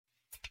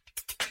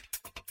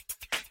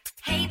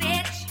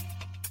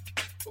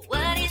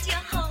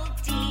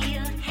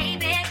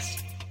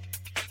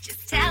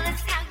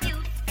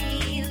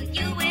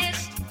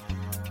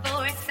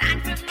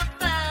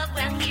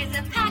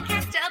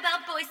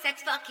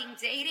fucking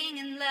dating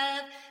and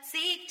love,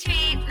 seek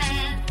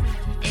treatment.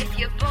 If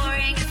you're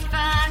boring as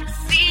fuck,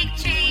 seek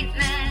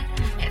treatment.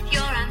 If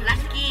you're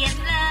unlucky in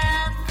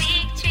love,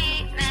 seek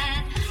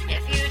treatment.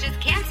 If you just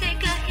can't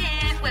take a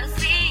hint, well,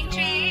 seek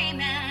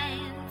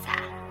treatment.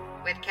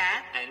 With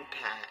Kat and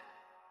Pat.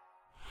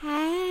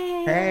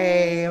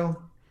 Hey. Oh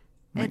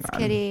it's God.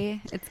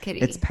 Kitty. It's Kitty.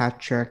 It's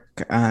Patrick.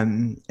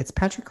 It's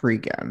Patrick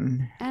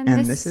Regan.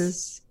 And this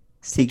is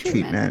Seek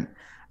Treatment,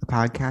 a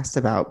podcast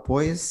about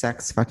boys,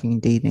 sex,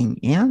 fucking dating,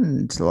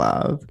 and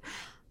love.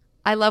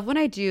 I love when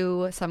I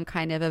do some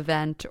kind of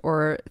event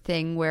or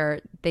thing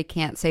where they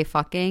can't say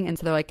fucking. And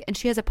so they're like, and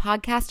she has a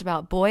podcast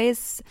about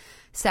boys,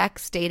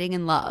 sex, dating,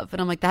 and love. And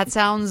I'm like, that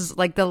sounds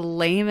like the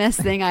lamest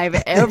thing I've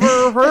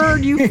ever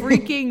heard, you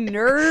freaking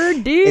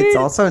nerd, dude. It's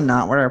also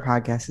not what our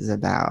podcast is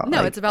about.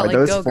 No, it's about like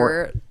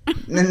Go-Gurt.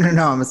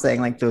 No, I'm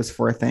saying like those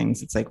four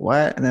things. It's like,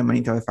 what? And then when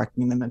you throw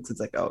fucking in the mix, it's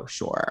like, oh,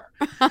 sure.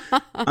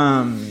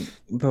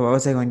 But what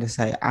was I going to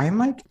say? I'm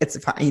like,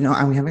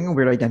 I'm having a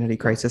weird identity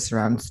crisis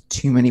around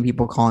too many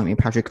people calling me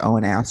Patrick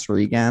Owen Ass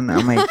Regan.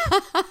 I'm like,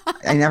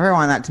 I never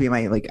want that to be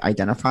my like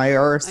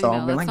identifier. So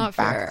I'm going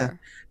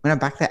to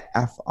back the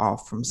F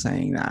off from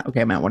saying that.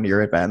 Okay, I'm at one of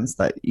your events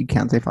that you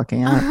can't say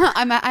fucking at.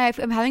 I'm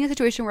having a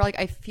situation where like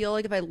I feel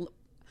like if I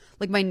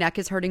like my neck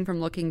is hurting from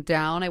looking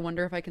down. I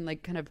wonder if I can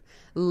like kind of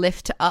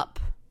lift up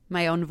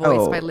my own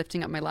voice by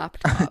lifting up my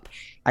laptop.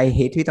 I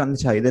hate to be done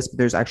to tell you this, but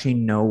there's actually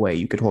no way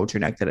you could hold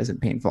your neck that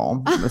isn't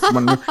painful. That's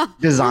one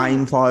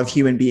design flaw of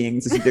human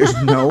beings.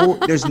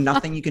 There's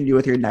nothing you can do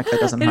with your neck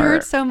that doesn't hurt. It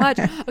hurts so much.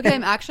 Okay,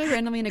 I'm actually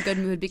randomly in a good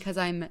mood because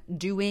I'm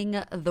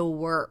doing the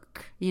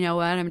work. You know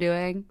what I'm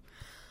doing?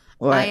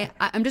 What?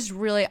 I'm just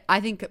really, I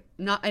didn't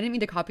mean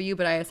to copy you,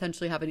 but I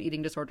essentially have an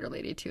eating disorder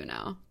lady too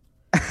now.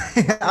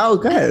 Oh,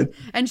 good.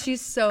 And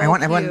she's so cute.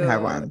 I want to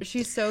have one.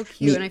 She's so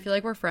cute, and I feel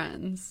like we're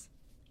friends.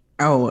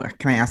 Oh,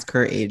 can I ask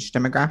her age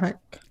demographic?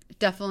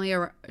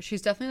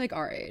 She's definitely like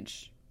our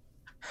age.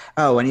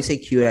 Oh, when you say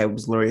cute, I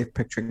was literally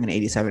picturing an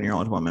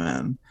 87-year-old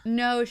woman.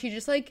 No, she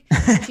just like,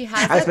 she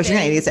has I was picturing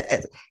an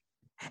 87.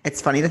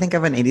 It's funny to think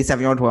of an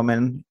 87-year-old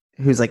woman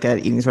who's like an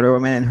eating disorder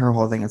woman, and her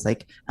whole thing is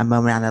like a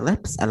moment on the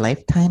lips, a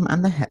lifetime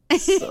on the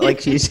hips.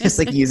 Like she's just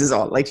like uses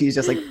all, like she's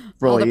just like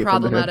all the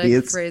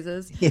problematic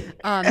phrases. Yeah.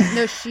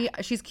 No,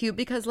 she's cute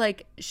because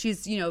like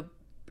she's, you know,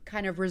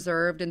 kind of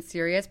reserved and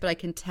serious, but I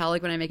can tell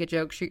like when I make a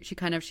joke, she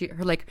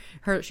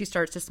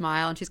starts to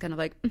smile, and she's kind of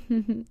like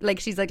like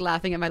she's like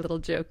laughing at my little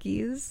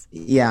jokies.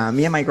 Yeah,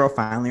 me and my girl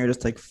finally are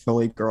just like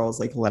fully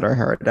girls, like let our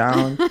hair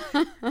down,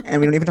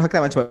 and we don't even talk that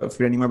much about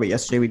food anymore. But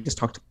yesterday we just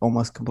talked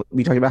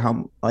we talked about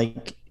how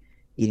like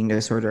eating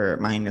disorder,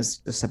 mine is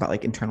just about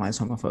like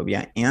internalized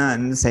homophobia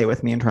and, say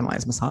with me,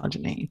 internalized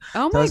misogyny.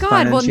 Oh my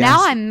God. Well, now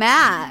I'm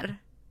mad.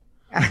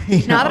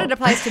 Now that it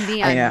applies to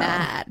me, I'm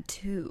mad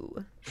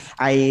too.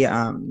 I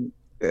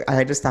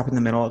had to stop in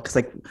the middle because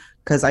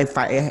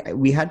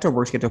we had to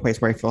work to get to a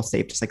place where I feel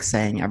safe just like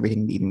saying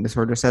everything the eating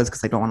disorder says,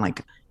 because I don't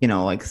want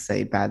like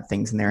say bad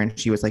things in there. And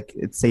she was like,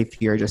 it's safe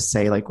here, just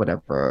say like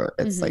whatever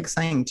it's like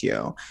saying to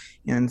you.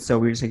 And so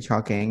we were just like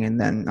talking, and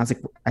then I was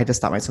like, I just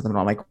stopped myself in the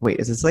middle. I'm like,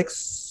 wait, is this like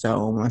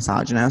so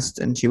misogynist?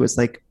 And she was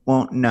like,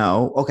 well,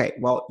 no. Okay,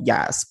 well,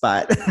 yes,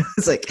 but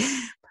it's like,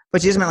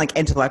 but she just meant like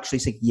intellectually.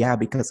 She's like, yeah,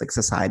 because like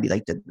society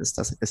like did this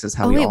stuff. Like this is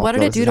how. Oh wait, what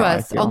did it do to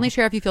us? Only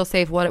share if you feel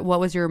safe. What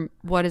is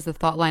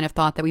the line of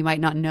thought that we might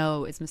not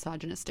know is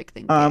misogynistic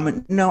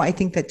thinking? No, I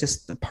think that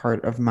just the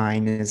part of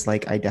mine is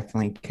like I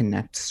definitely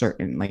connect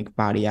certain like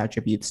body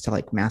attributes to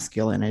like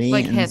masculinity,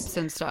 like hips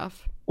and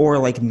stuff. Or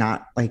like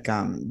not like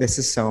this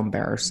is so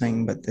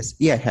embarrassing, but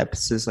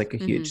hips is like a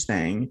huge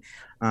thing,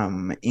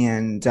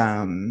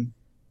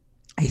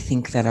 I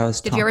think that I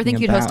was. Did you ever think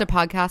you'd host a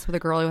podcast with a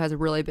girl who has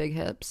really big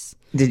hips?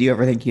 Did you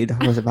ever think you'd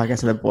host a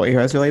podcast with a boy who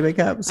has really big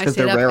hips? Because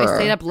they're rarer. I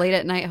stayed up late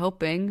at night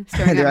hoping.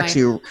 They're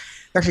actually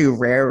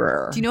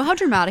rarer. Do you know how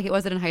dramatic it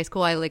was that in high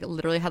school I like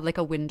literally had like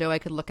a window I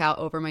could look out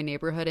over my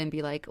neighborhood and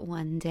be like,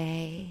 one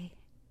day.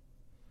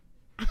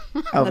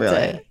 Oh,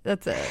 really?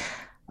 That's it.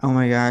 Oh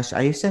my gosh.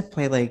 I used to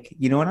play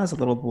when I was a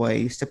little boy, I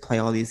used to play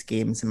all these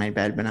games in my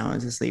bed when I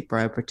was asleep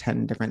where I would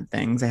pretend different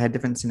things. I had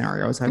different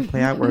scenarios I'd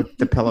play out where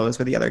the pillows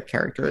were the other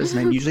characters, and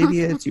I'd usually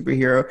be a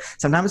superhero.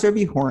 Sometimes it would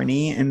be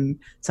horny, and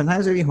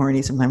sometimes it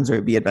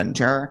would be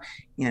adventure.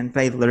 But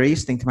I literally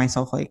used to think to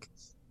myself, like,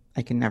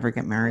 I can never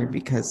get married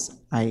because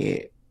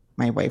my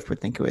wife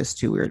would think it was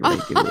too weird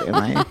what I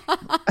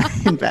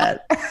do in bed.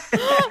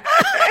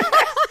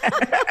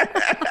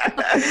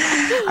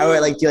 I would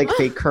like do like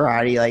fake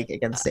karate like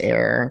against the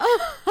air,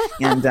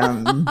 and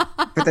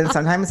but then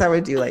sometimes I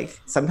would do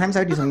something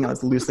that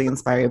was loosely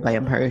inspired by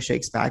Empire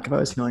Strikes Back if I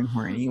was feeling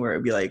horny, where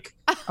it'd be like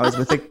I was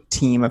with a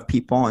team of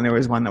people and there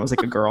was one that was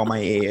like a girl my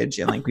age,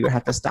 and like we would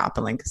have to stop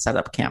and like set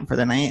up camp for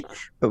the night,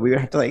 but we would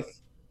have to like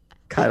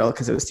cuddle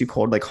because it was too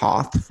cold, like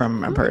Hoth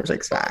from Empire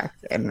Strikes Back,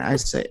 and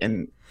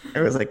it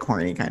was like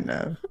horny kind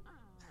of.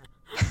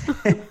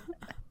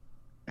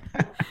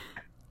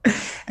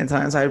 And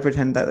sometimes I would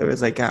pretend that there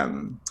was like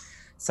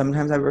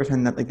sometimes I would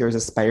pretend that like there was a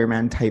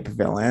Spider-Man type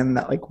villain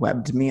that like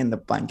webbed me and the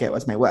blanket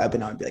was my web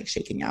and I would be like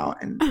shaking out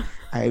and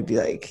I'd be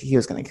like he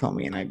was gonna kill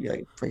me and I'd be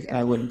like and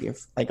I wouldn't be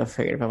like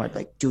afraid of him. I'd be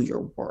like, do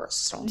your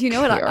worst. Do you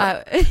know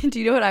what do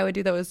you know what I would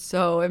do that was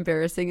so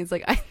embarrassing? It's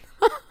like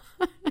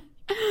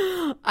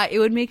it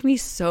would make me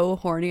so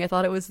horny. I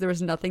thought there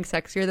was nothing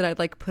sexier than I'd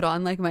like put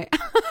on like my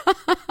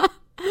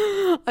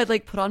I'd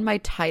like put on my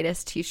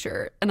tightest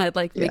t-shirt and I'd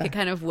like make it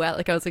kind of wet,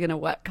 like I was like in a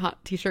wet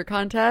t-shirt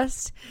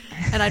contest,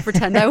 and I'd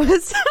pretend I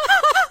was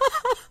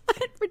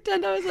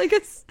like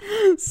a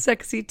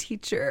sexy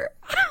teacher.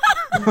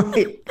 Oh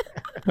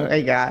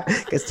my God,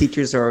 because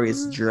teachers are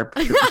always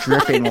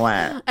dripping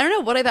wet. I don't know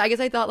what I thought. I guess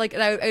I thought like,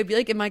 and I'd be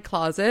like in my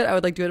closet. I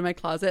would like do it in my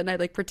closet, and I'd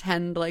like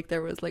pretend like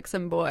there was like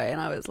some boy,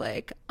 and I was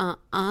like,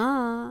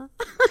 I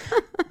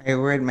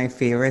wore my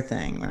favorite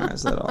thing when I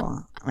was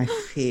little. My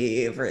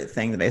favorite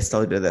thing that I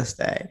still do to this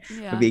day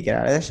would be get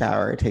out of the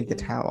shower, take the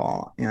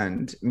towel,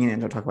 and me and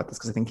Angel talk about this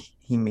because I think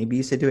he maybe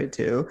used to do it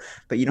too.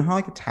 But you know how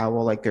like a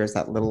towel, like there's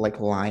that little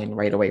like line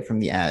right away from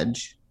the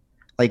edge.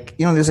 Like,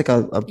 you know, there's like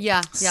a border,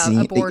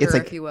 it's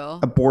like if you will.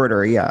 A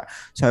border, yeah.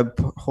 So I'd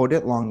hold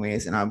it long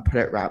ways and I'd put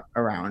it wrap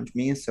around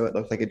me so it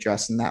looked like a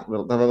dress in that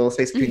little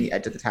space between the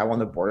edge of the towel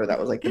and the border. That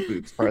was like the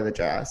boobs part of the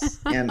dress.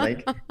 And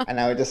like, and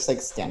I would just like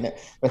stand it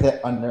with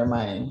it under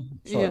my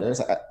shoulders,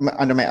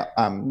 under my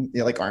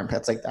like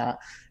armpits like that.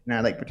 And I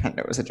like pretend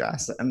it was a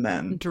dress. And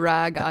then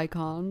drag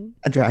icon.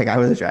 I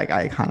was a drag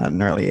icon at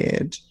an early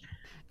age.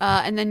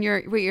 And then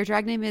your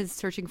drag name is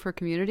Searching for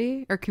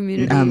Community or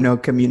Community? No,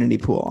 Community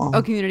Pool.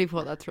 Oh, Community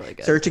Pool. That's really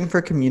good. Searching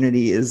for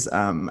Community is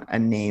a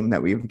name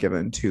that we've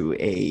given to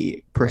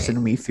a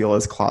person we feel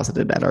is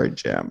closeted at our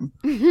gym.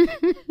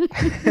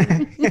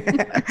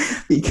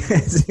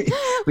 Because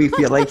we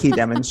feel like he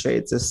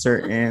demonstrates a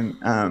certain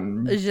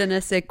je ne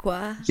sais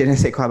quoi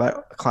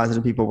about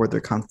closeted people where they're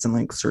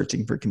constantly like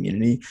searching for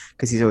community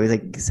because he's always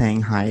like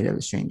saying hi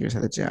to strangers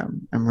at the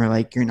gym. And we're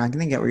like, you're not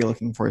going to get what you're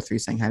looking for through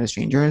saying hi to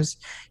strangers.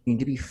 You need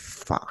to be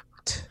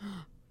fucked.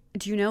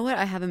 Do you know what?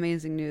 I have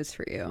amazing news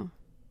for you.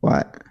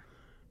 What?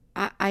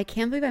 I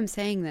can't believe I'm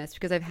saying this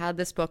because I've had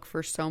this book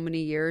for so many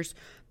years,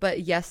 but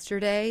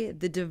yesterday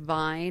the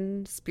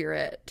divine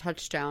spirit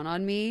touched down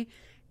on me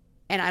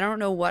and I don't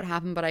know what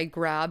happened, but I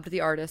grabbed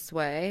The Artist's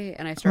Way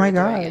and I started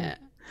doing it.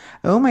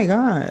 Oh my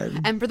God.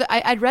 And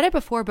I'd read it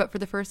before, but for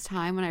the first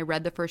time when I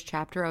read the first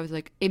chapter, I was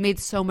like, it made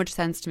so much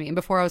sense to me. And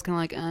before I was kind of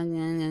like,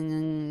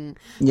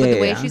 but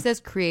the way she says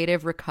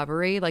creative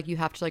recovery, like you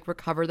have to like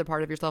recover the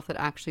part of yourself that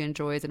actually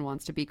enjoys and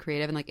wants to be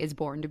creative and like is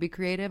born to be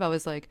creative. I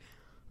was like,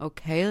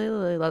 okay,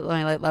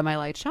 let my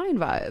light shine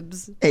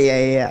vibes.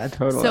 Yeah,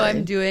 totally. So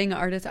I'm doing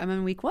Artist. I'm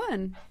on week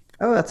 1.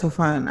 Oh, that's so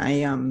fun.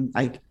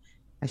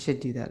 I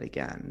should do that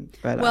again.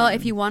 But well,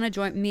 if you want to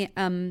join me,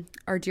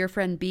 our dear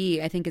friend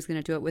B, I think is going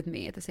to do it with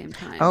me at the same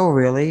time. Oh,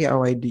 really?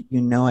 Oh, I do,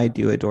 I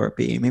do adore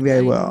B. Maybe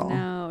I will.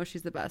 No,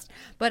 she's the best.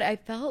 But I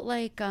felt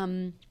like,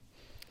 for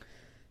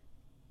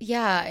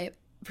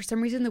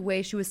some reason, the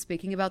way she was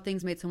speaking about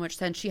things made so much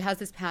sense. She has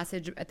this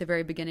passage at the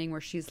very beginning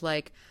where she's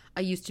like,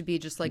 I used to be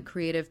just like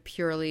creative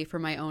purely for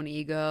my own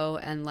ego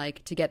and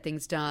like to get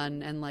things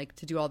done and like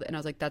to do all that. And I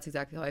was like, that's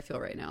exactly how I feel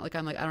right now. Like,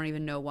 I'm like, I don't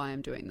even know why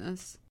I'm doing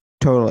this.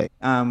 Totally.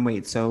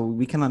 Wait, so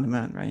we can let him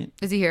in, right?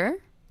 Is he here?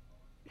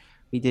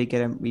 We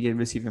did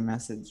receive a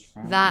message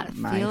from that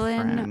my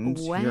friend,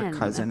 your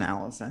cousin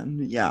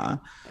Allison. Yeah.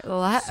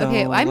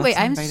 Okay,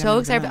 I'm so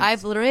excited.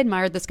 I've literally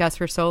admired this guest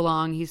for so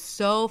long. He's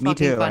so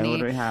fucking funny. Me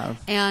too. I literally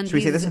have. And should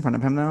we say this in front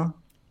of him though?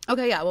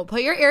 Okay, yeah. Well,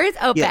 put your ears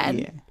open.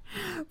 Yeah.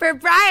 For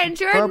Brian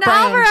Jordan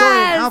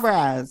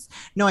Alvarez.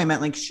 No, I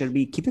meant like, should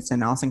we keep it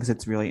in Allison because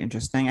it's really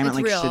interesting? I meant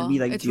like, should we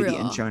like do the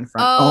intro in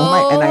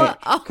front?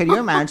 Could you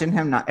imagine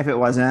him not if it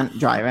wasn't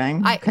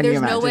driving?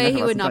 There's no way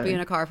he would not be in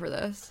a car for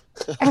this.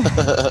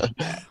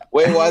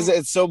 Wait, why is it?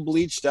 It's so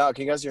bleached out.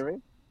 Can you guys hear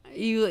me?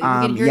 We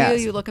can hear you.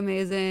 You look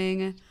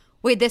amazing.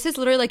 Wait, this is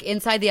literally like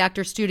inside the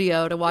actor's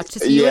studio to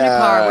see you in a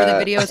car where the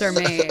videos are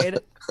made.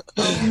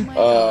 Oh my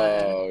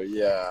God.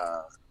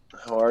 Yeah.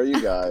 How are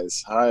you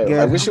guys? Hi. Good.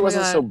 I wish it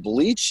wasn't so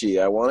bleachy.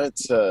 I wanted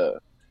to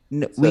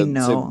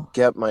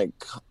get my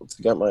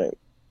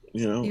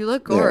You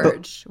look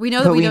gorge. We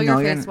know that we know your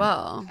face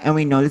well. And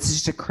we know this is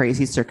just a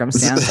crazy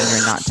circumstance and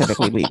you're not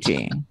typically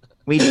bleachy.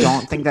 We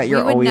don't think that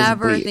you're always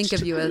bleached. We would never think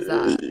of you as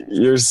that.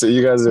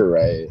 You guys are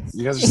right.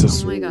 You guys are so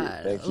sweet. Oh my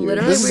God. Thank you.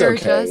 Literally, we're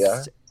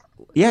just...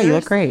 Yeah, you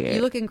look great.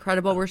 You look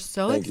incredible. We're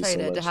so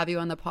excited so to have you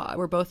on the pod.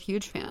 We're both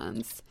huge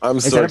fans. I'm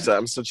so excited.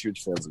 I'm such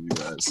huge fans of you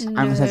guys.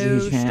 I'm such a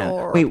huge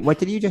fan. Wait, what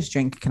did you just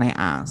drink? Can I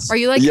ask? Are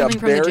you like coming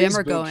from the gym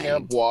or going?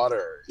 Camp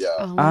water. Yeah.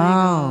 Oh my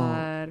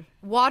God.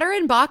 Water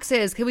in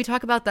boxes. Can we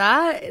talk about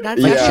that?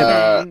 That's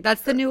everything.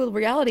 That's the new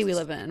reality we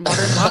live in.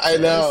 Water in boxes. I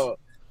know.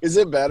 Is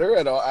it better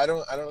at all? I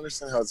don't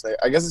understand how it's made.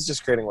 I guess it's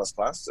just creating less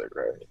plastic,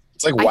 right?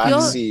 It's like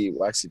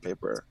waxy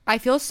paper. I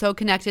feel so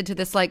connected to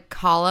this like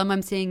column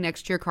I'm seeing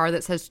next to your car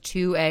that says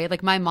 2A.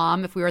 Like my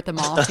mom, if we were at the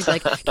mall, she'd be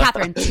like,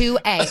 Catherine,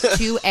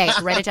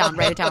 2A. Write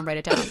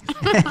it down.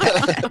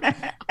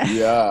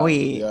 Yeah.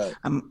 Wait,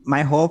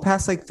 my whole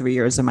past like 3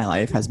 years of my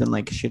life has been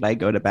like, should I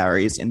go to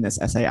Barry's in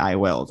this essay? I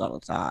will.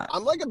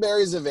 I'm like a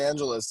Barry's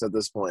evangelist at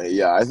this point.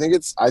 Yeah, I think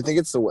it's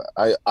the way.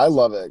 I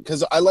love it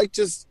because I like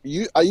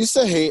I used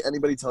to hate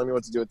anybody telling me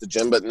what to do at the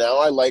gym, but now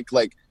I like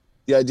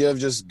the idea of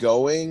just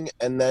going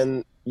and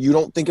then you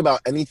don't think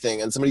about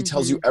anything and somebody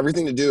tells you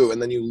everything to do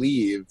and then you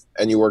leave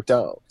and you worked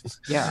out.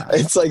 Yeah,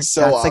 it's like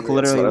so that's obvious like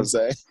literally what I'm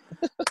saying.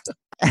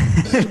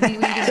 we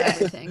do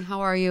everything.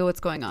 How are you? What's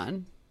going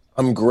on?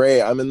 I'm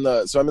great. I'm in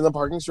the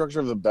parking structure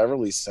of the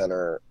Beverly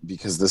Center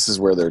because this is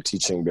where they're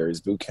teaching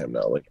Barry's boot camp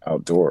now, like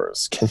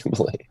outdoors. Can you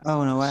believe?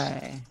 Oh, no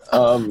way.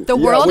 The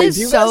world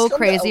is so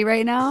crazy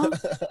right now.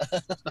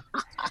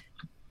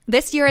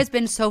 This year has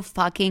been so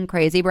fucking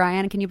crazy,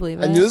 Brian. Can you believe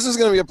it? I knew this was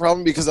going to be a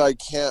problem because I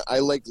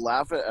like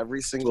laugh at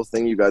every single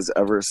thing you guys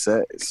ever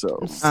say. So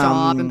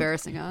stop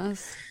embarrassing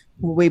us.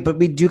 Wait, but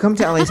we do come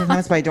to LA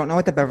sometimes, but I don't know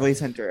what the Beverly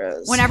Center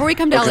is. Whenever we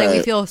come to LA,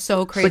 we feel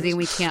so crazy and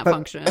we can't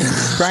function.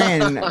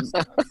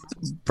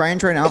 Brian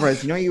Troy and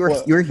Alvarez, you know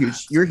you're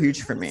huge. You're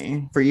huge for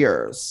me for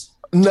years.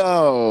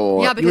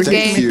 No. Yeah, because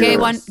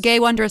gay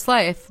wondrous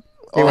life.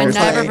 I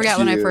never forget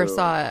when I first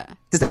saw it.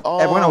 Does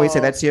everyone always say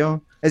that to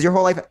you? Is your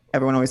whole life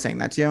everyone always saying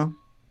that to you?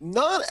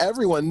 Not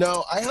everyone.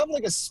 No, I have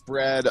like a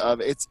spread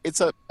of it's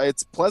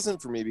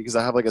pleasant for me because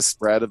I have like a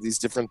spread of these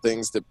different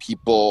things that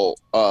people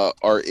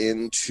are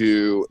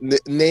into,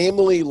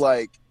 namely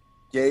like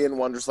gay and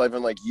wondrous life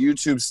and like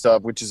YouTube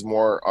stuff, which is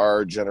more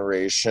our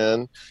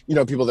generation. You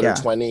know, people that are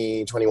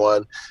 20,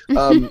 21.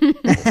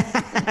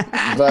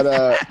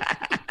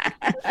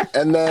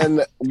 And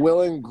then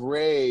Will and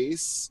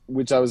Grace,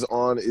 which I was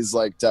on, is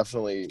like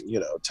definitely,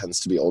 tends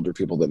to be older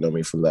people that know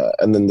me from that.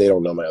 And then they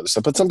don't know my other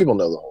stuff. But some people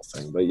know the whole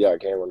thing. But yeah,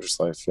 Gay and Wondrous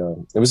Life, yeah.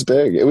 It was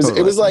big. It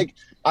was like,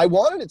 I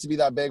wanted it to be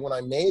that big when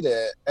I made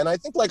it. And I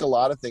think like a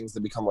lot of things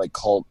that become like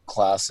cult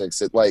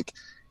classics, it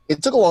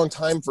took a long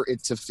time for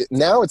it to fit.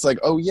 Now it's like,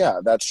 oh yeah,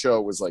 that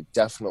show was like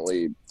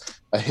definitely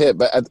a hit.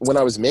 But when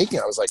I was making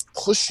it, I was like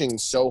pushing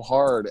so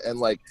hard and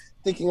like,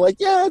 thinking like,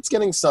 yeah, it's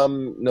getting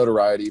some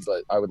notoriety,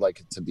 but I would like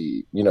it to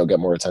be, get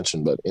more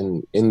attention. But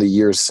in the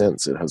years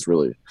since, it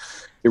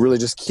really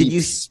just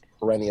keeps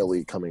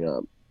perennially coming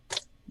up.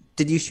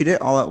 Did you shoot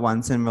it all at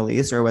once and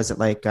release, or was it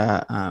like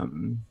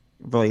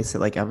release it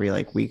like every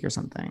like week or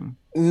something?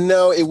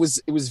 No, it was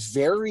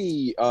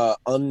very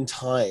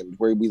untimed,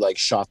 where we like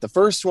shot the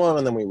first one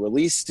and then we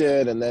released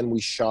it, and then we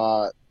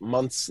shot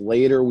months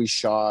later.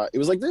 It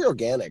was like very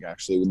organic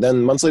actually.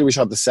 Then months later we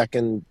shot the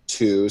second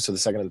two, so the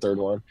second and third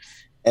one.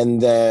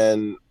 And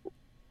then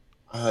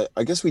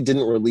I guess we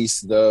didn't release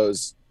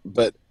those,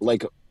 but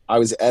like I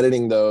was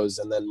editing those,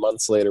 and then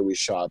months later we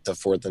shot the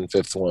fourth and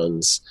fifth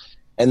ones.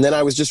 And then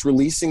I was just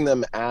releasing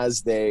them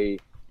as they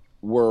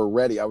were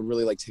ready. I would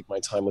really like take my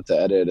time with the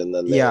edit, and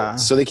then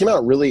so they came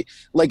out really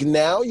like,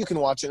 now you can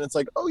watch it and it's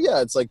like, oh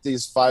yeah, it's like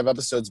these 5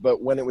 episodes.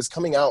 But when it was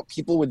coming out,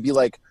 people would be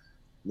like,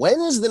 when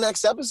is the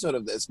next episode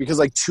of this? Because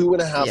like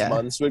 2.5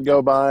 months would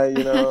go by,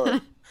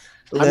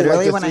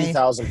 Literally, like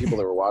 3,000 people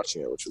that were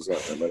watching it, which was not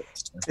that.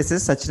 This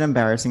is such an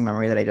embarrassing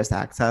memory that I just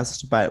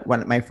accessed. But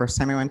when my first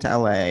time I went to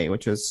LA,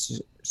 which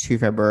was 2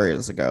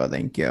 Februarys ago,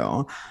 thank you.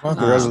 Oh,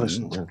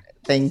 congratulations.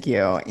 Thank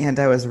you. And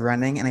I was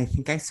running, and I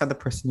think I saw the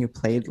person who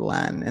played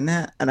Len in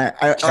it. And I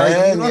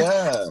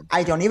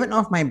don't even know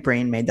if my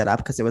brain made that up,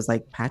 because it was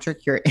like,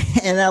 Patrick, you're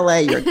in LA.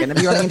 You're going to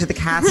be running into the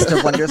cast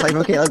of Wonders Life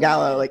of Caleb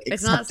Gallo. Like,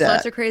 it's not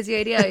such a crazy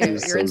idea.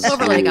 You're in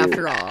Silver Lake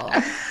after all.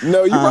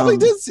 No, you probably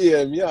did see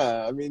him.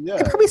 Yeah. I mean, yeah.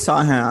 I probably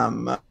saw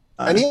him.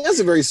 And he has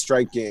a very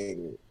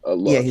striking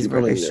look. Yeah, he's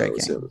really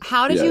striking.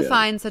 How did you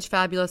find such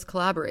fabulous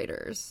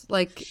collaborators?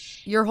 Like,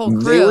 your whole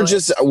crew. They were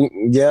just, we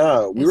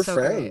were so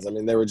friends. Great. I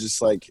mean, they were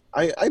just like,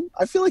 I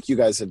feel like you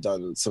guys have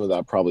done some of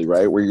that probably,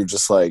 right? Where you're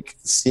just like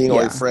seeing all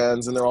your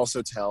friends and they're all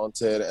so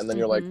talented. And then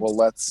you're like, well,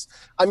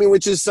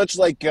 which is such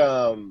like,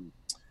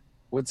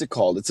 what's it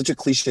called? It's such a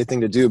cliche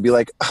thing to do. Be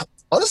like,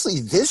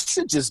 honestly, this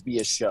should just be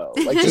a show.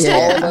 Like, just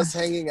all of us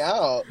hanging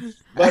out.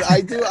 But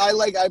I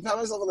pat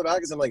myself on the back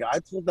because I'm like, I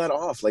pulled that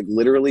off. Like,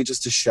 literally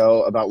just a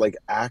show about like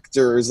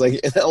actors like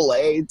in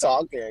LA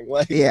talking.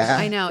 Like,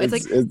 I know. It's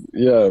like,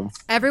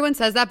 everyone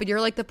says that, but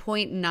you're like the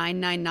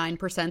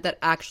 0.999% that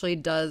actually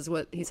does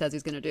what he says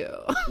he's going to do.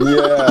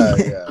 Yeah,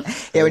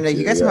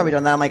 you guys have probably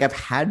done that. I'm like, I've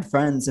had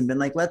friends and been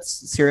like,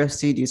 let's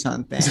seriously do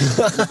something.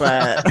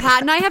 But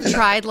Pat and I have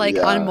tried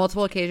on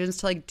multiple occasions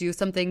to like do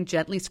something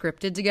gently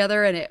scripted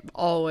together, and it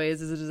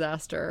always is a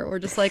disaster. We're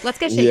just like, let's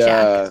get Shake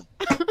Shack.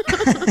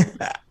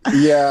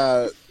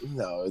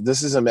 No,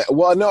 this is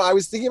well, no, I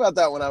was thinking about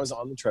that when I was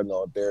on the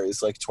treadmill at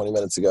Barry's like 20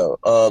 minutes ago,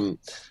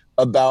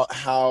 about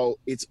how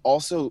it's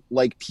also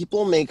like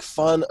people make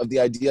fun of the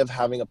idea of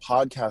having a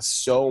podcast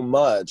so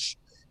much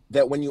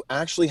that when you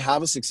actually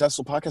have a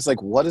successful podcast,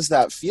 like, what does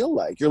that feel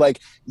like? You're like,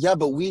 yeah,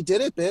 but we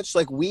did it, bitch.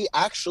 Like, we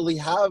actually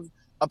have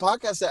a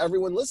podcast that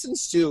everyone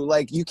listens to.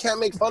 Like, you can't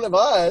make fun of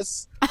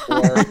us. Or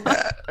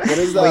what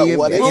is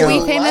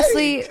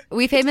that?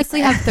 We famously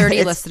have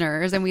 30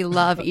 listeners, and we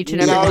love each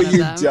and every one of them.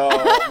 No, you don't.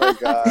 Oh my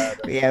god.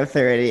 We have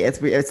 30.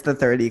 It's the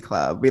 30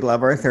 club. We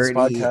love our 30.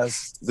 This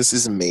podcast. This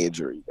is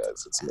major, you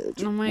guys. It's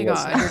major. Oh my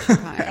god, you're too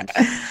kind.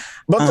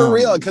 But for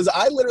real, because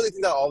I literally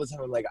think that all the time.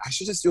 I'm like, I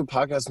should just do a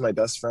podcast with my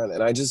best friend,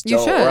 and I just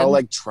don't. Or I'll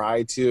like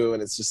try to,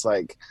 and it's just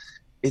like,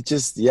 it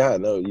just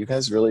no. You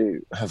guys really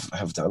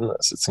have done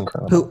this. It's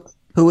incredible.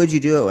 Who would you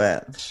do it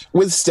with?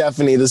 With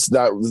Stephanie,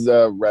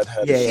 the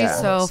redhead. Yeah.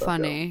 She's so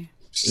funny.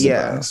 She's the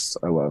best.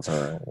 I love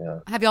her. Yeah.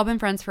 Have y'all been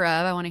friends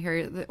forever? I want to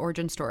hear the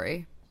origin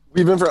story.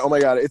 We've been oh my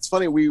god, it's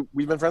funny. We've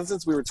been friends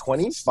since we were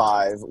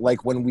 25.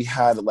 Like when we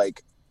had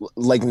like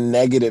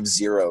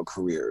 -0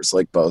 careers,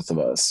 like both of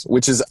us,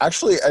 which is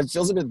actually, it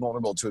feels a bit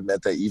vulnerable to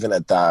admit that even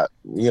at that,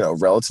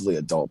 relatively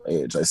adult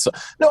age. I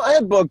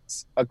had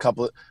booked a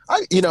couple of,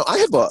 I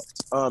had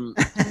booked,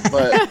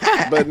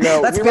 but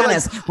no. Let's be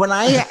honest. When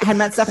I had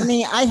met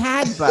Stephanie, I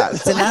had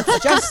booked, and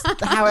that's just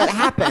how it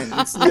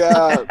happens.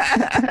 Yeah.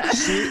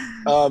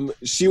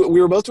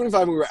 We were both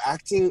 25. We were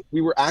acting.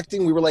 We were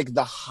like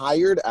the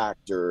hired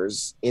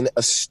actors in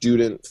a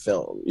student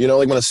film.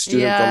 Like when a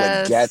student film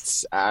like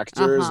gets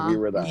actors, we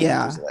were the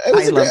actors.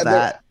 I love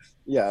that.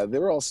 They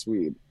were all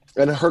sweet.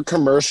 And her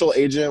commercial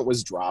agent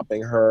was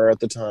dropping her at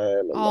the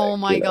time. And oh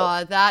my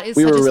god, that is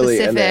such a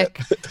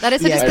specific. That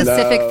is such a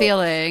specific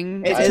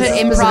feeling. It's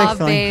improv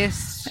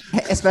based.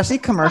 Especially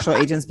commercial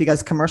agents,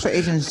 because commercial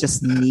agents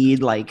just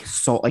need like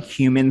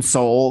human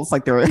souls.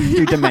 Like they're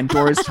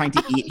Dementors trying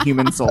to eat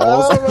human souls.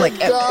 Oh like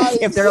god,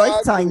 if they're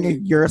like telling you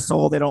you're a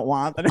soul they don't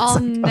want, then I'll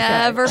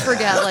never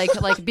forget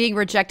like being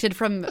rejected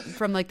from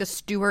like the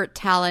Stewart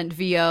Talent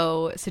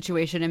VO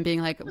situation and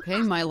being like, okay,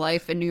 my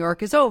life in New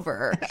York is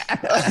over.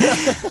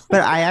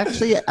 But I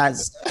actually,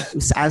 as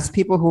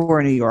people who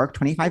are in New York,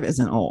 25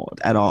 isn't old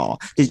at all.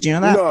 Did you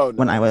know that? No,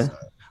 when I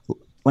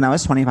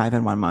was 25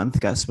 in 1 month,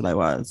 guess what I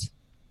was?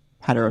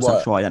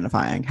 Heterosexual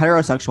identifying.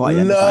 Heterosexual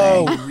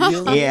identifying. No,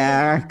 really?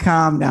 Yeah,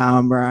 calm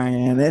down,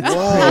 Brian. It's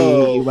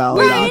pretty well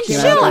Brian,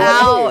 documented. chill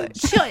out.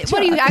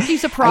 What are you actually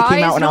surprised? I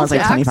came out when I was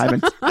like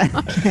 25.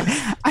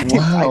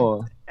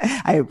 Wow.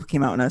 I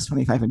came out when I was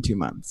 25 in 2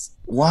 months.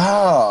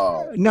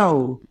 Wow.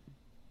 No,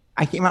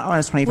 I came out when I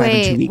was 25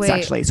 in 2 weeks,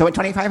 actually. So at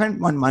 25 in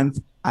 1 month,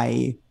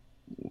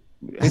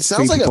 it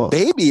sounds like a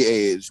baby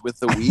age with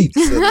the weeks.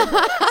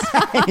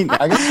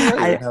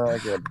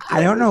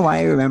 I don't know why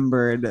I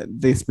remembered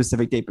the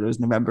specific date, but it was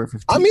November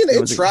 15th. I mean,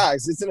 it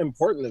tracks. It's an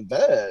important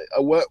event.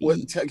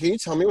 Can you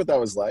tell me what that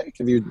was like?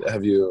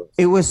 Have you?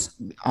 It was,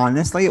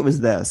 honestly, it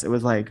was this. It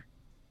was like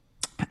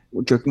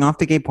jerking off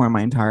to gay porn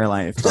my entire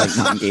life, like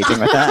not engaging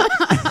with that.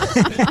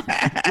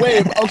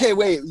 Wait.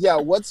 Yeah.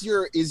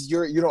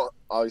 You don't,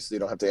 obviously you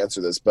don't have to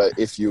answer this, but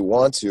if you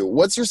want to,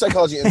 what's your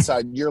psychology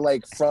inside? You're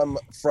like from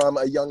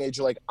a young age,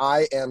 you're like,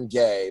 I am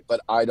gay, but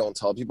I don't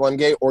tell people I'm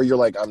gay, or you're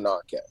like, I'm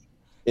not gay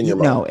in your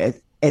mind? No,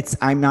 it's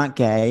I'm not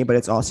gay, but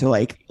it's also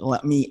like,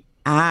 let me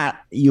at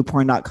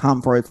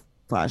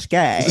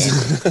youporn.com/gay.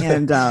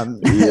 And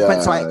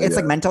but so it's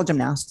like mental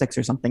gymnastics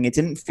or something. It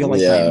didn't feel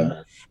like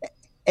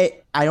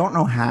I don't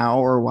know how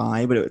or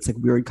why, but it's like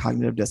weird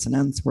cognitive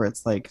dissonance where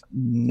it's like,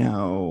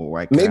 no.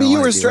 Maybe you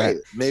were straight.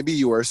 Maybe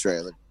you were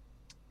straight.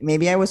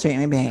 Maybe I was straight.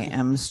 Maybe I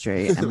am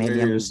straight. And maybe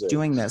I'm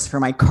doing this for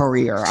my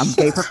career. I'm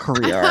gay for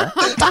career.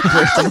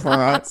 First and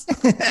foremost.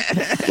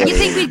 You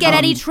think we'd get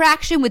any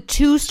traction with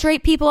 2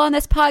 straight people on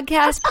this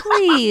podcast?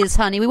 Please,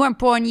 honey. We weren't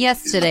born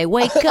yesterday.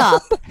 Wake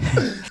up.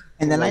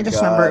 And then I just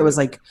remember it was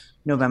like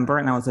November,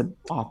 and I was a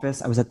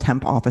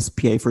temp office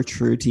PA for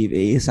True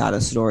TV.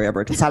 Saddest story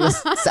ever.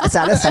 Saddest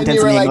sentence in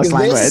the English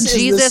language.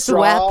 Jesus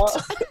wept.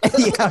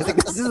 Yeah, I was like,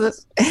 this is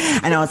this.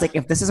 And I was like,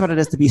 if this is what it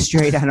is to be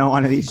straight, I don't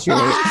want to be straight.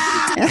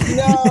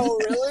 No,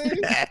 really?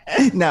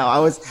 No,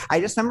 I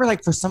just remember like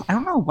I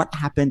don't know what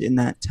happened in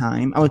that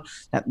time.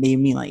 That made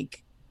me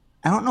like,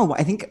 I don't know.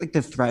 I think like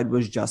the thread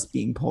was just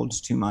being pulled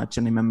too much.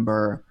 And I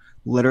remember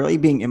literally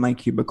being in my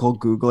cubicle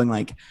Googling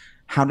like,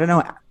 how to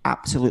know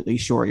absolutely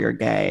sure you're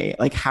gay,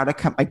 like how to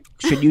come, like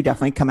should you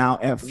definitely come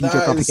out if you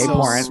jerk off to gay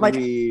porn, like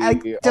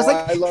just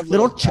like I love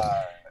little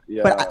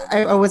yeah. But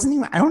I wasn't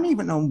even, I don't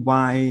even know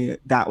why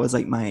that was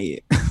like my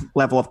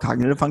level of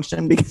cognitive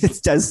function, because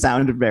it does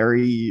sound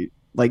very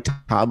like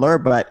toddler,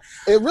 but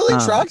it really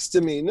tracks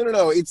to me.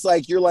 No, it's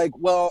like you're like,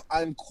 well,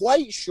 I'm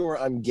quite sure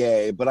I'm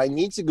gay, but I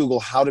need to Google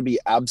how to be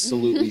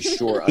absolutely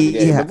sure I'm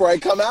gay before I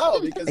come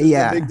out, because it's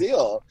a big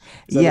deal.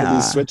 So I'm gonna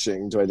be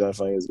switching to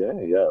identifying as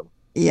gay.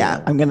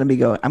 Yeah, I'm gonna be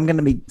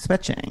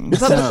switching.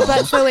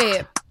 But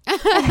wait.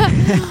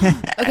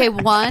 Okay,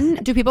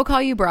 do people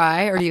call you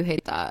Bri, or do you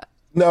hate that?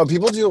 No,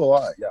 people do a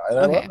lot. Yeah, and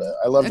I love it.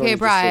 I love. Okay,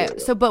 Bri.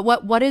 So, but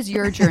what is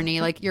your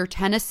journey? Like, you're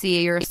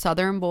Tennessee. You're a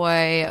Southern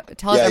boy.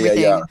 Tell us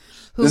everything. Yeah.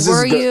 Who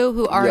were you?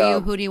 Who are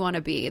you? Who do you want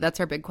to be? That's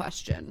our big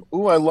question.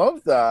 Ooh, I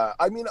love that.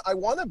 I mean, I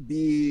want to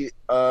be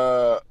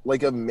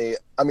like I mean,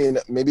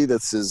 maybe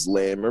this is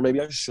lame, or maybe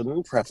I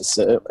shouldn't preface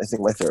it. I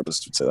think my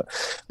therapist would say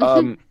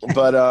that.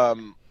 But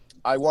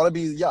I want to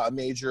be a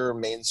major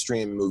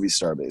mainstream movie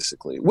star,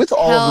 basically, with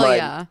all Hell of my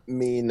yeah.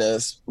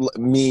 meanness,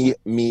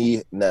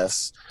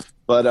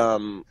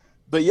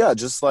 but yeah,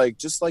 just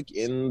like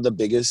in the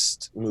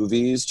biggest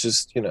movies,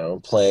 just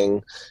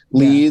playing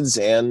leads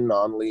and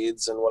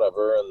non-leads and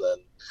whatever, and then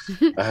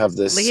I have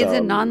this Leads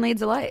and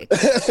non-leads alike.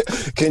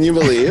 Can you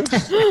believe?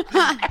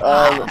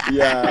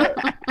 Yeah.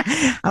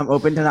 I'm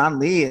open to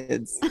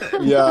non-leads.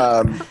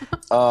 Yeah.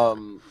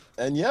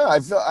 And yeah,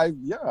 that's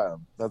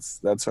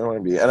where I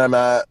want to be. And I'm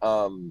at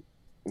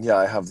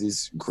I have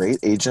these great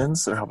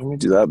agents that are helping me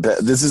do that.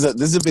 This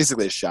is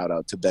basically a shout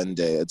out to Ben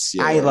Day at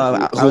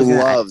Sierra, who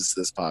loves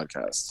this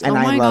podcast. And oh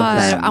my I love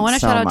God. Ben I want to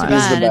so shout out to much.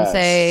 He's the Ben and best.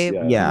 say,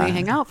 Yeah. can we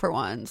hang out for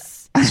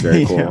once? It's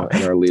very cool. Yeah.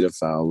 And Arlita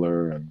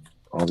Fowler and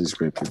all these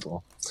great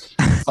people.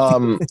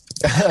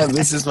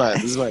 This is my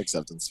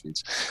acceptance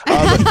speech. Who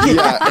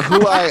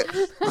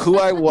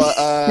I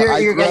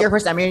was. You get your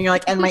first Emmy, and you're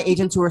like, and my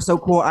agents who are so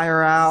cool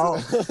IRL.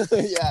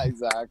 Yeah,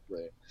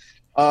 exactly.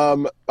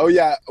 What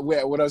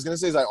I was gonna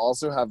say is I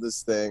also have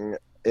this thing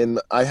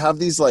I have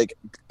these like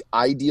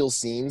ideal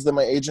scenes that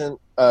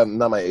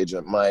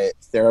my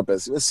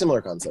therapist, a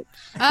similar concept,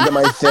 that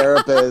my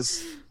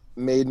therapist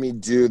made me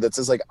do that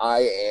says like I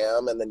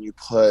am, and then you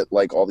put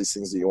like all these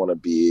things that you want to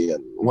be,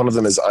 and one of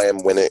them is I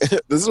am winning.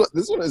 This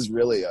one is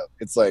really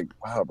it's like,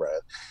 wow, Brian,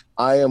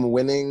 I am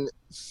winning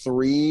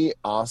 3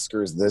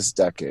 Oscars this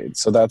decade.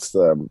 So that's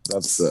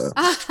it's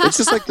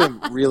just like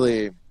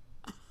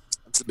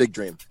it's a big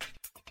dream.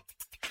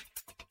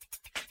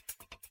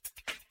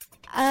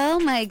 Oh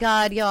my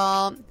God,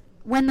 y'all.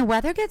 When the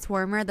weather gets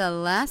warmer, the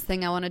last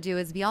thing I want to do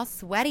is be all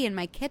sweaty in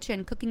my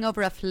kitchen cooking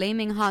over a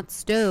flaming hot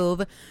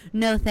stove.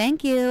 No,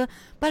 thank you.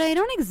 But I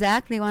don't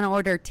exactly want to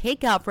order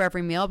takeout for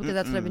every meal because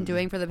that's what I've been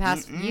doing for the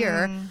past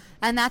year.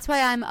 And that's why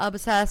I'm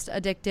obsessed,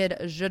 addicted,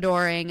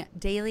 j'adoring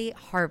Daily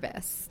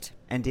Harvest.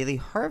 And Daily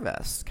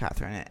Harvest,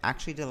 Catherine, it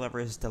actually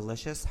delivers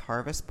delicious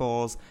harvest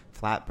bowls,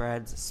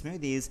 flatbreads,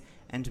 smoothies,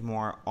 and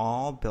more,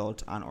 all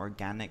built on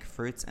organic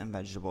fruits and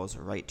vegetables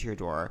right to your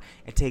door.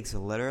 It takes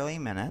literally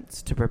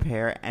minutes to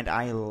prepare, and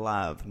I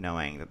love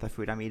knowing that the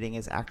food I'm eating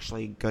is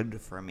actually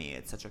good for me.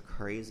 It's such a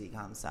crazy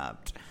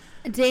concept.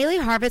 Daily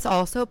Harvest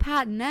also,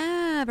 Pat,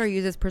 never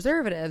uses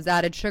preservatives,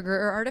 added sugar,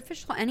 or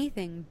artificial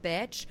anything,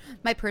 bitch.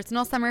 My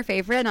personal summer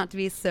favorite, not to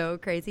be so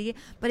crazy,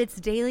 but it's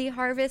Daily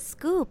Harvest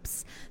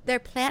Scoops. They're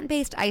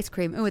plant-based ice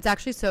cream. Oh, it's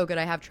actually so good.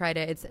 I have tried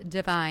it. It's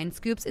divine.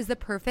 Scoops is the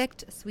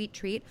perfect sweet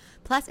treat.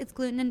 Plus, it's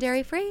gluten and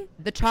dairy-free.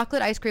 The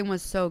chocolate ice cream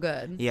was so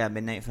good. Yeah,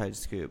 Midnight Fudge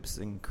Scoops,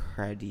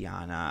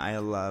 incrediana. I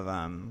love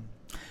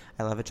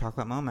a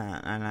chocolate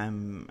moment,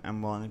 and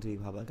I'm willing to be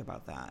public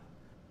about that.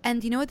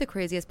 And you know what the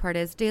craziest part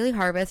is? Daily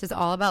Harvest is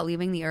all about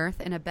leaving the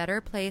earth in a better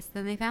place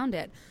than they found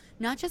it.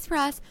 Not just for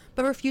us,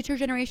 but for future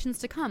generations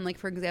to come. Like,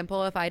 for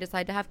example, if I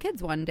decide to have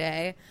kids one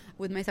day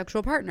with my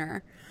sexual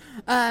partner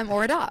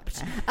or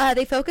adopt.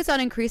 They focus on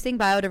increasing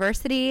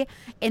biodiversity,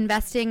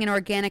 investing in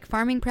organic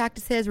farming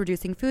practices,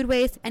 reducing food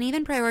waste, and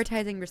even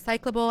prioritizing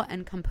recyclable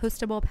and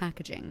compostable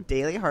packaging.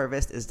 Daily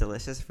Harvest is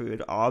delicious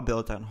food all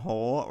built on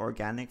whole,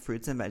 organic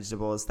fruits and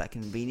vegetables that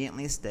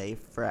conveniently stay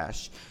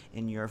fresh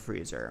in your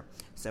freezer.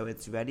 So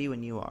it's ready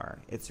when you are.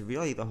 It's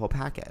really the whole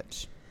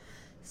package.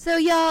 So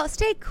y'all,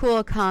 stay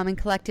cool, calm, and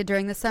collected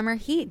during the summer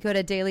heat. Go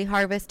to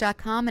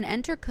dailyharvest.com and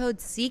enter code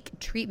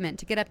SEEKTREATMENT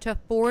to get up to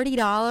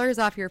 $40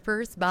 off your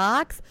first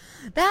box.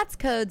 That's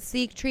code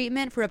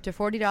SEEKTREATMENT for up to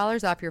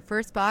 $40 off your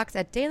first box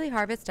at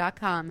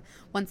dailyharvest.com.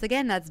 Once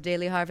again, that's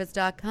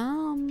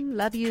dailyharvest.com.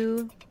 Love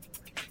you.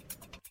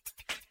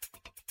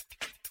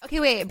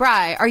 Okay, wait,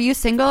 Bri, are you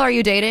single? Are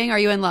you dating? Are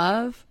you in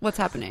love? What's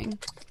happening?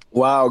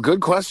 Wow,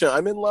 good question.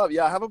 I'm in love.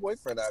 Yeah, I have a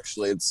boyfriend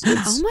actually. It's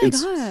oh my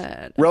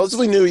God.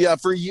 Relatively new. Yeah,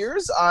 for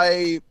years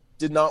I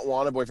did not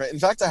want a boyfriend. In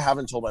fact, I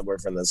haven't told my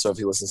boyfriend this, so if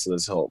he listens to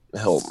this, he'll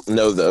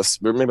know this.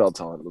 But maybe I'll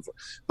tell him before.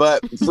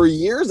 But for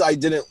years I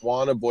didn't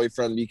want a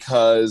boyfriend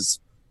because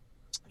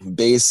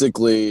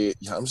basically,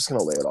 I'm just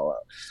gonna lay it all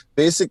out.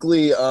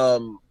 Basically, I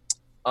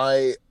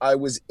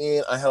would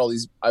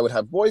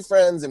have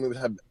boyfriends and we would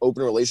have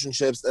open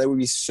relationships, and they would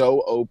be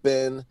so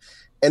open.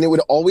 And it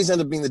would always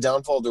end up being the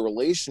downfall of the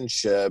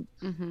relationship.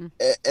 Mm-hmm.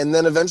 And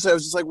then eventually I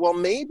was just like, well,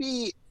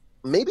 maybe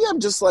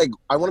I'm just like,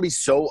 I want to be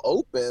so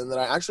open that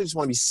I actually just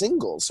want to be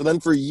single. So then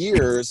for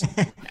years,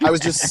 I was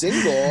just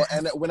single.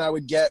 And when I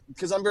would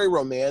because I'm very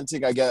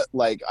romantic, I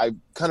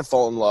kind of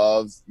fall in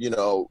love,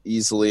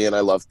 easily, and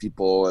I love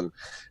people. And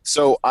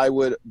so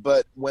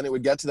but when it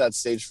would get to that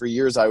stage for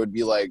years, I would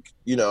be like,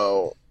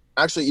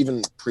 actually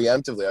even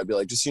preemptively, I'd be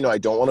like, just, I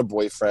don't want a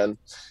boyfriend.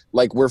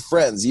 Like, we're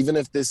friends, even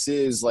if this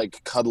is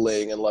like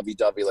cuddling and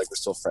lovey-dovey, like we're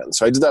still friends.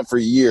 So I did that for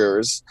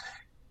years.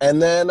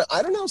 And then,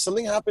 I don't know,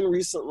 something happened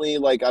recently.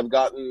 Like, I've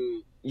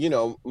gotten,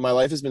 my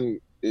life is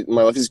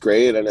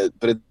great,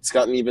 but it's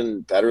gotten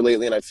even better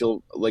lately. And I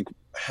feel like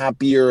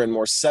happier and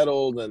more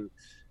settled and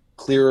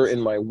clearer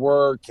in my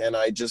work. And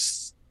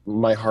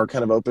my heart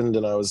kind of opened,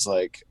 and I was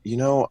like,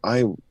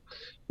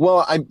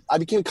 Well, I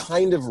became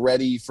kind of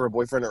ready for a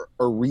boyfriend,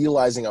 or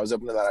realizing I was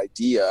open to that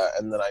idea,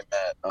 and then I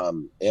met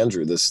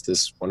Andrew,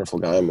 this wonderful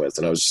guy I'm with,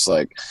 and I was just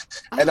like,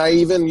 and I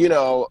even,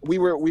 we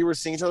were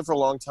seeing each other for a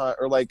long time,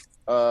 or like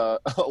a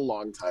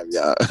long time,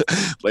 yeah,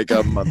 like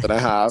a month and a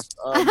half,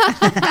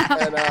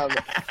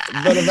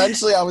 but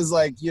eventually I was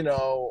like,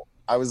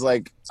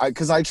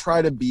 because I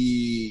try to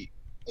be,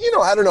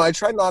 I don't know, I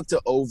try not to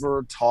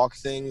over talk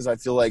things. I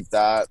feel like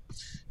that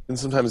can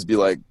sometimes be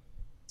like,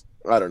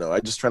 I don't know. I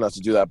just try not to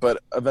do that.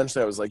 But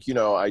eventually I was like,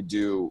 I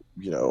do,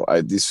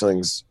 these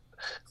feelings,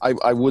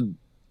 I would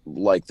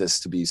like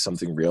this to be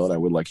something real, and I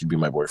would like you to be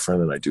my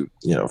boyfriend. And I do,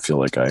 feel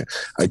like I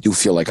do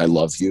feel like I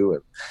love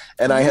you.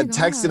 And I had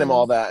texted him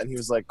all that, and he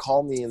was like,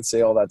 call me and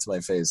say all that to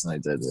my face. And I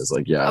did. And he was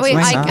like, yeah,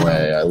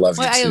 I love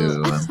you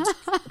too.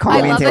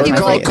 Call me and say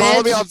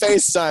call me on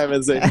FaceTime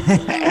and say,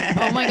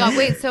 oh my God.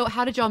 Wait, so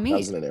how did y'all meet? I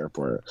was in an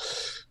airport.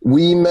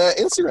 We met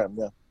Instagram.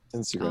 Yeah.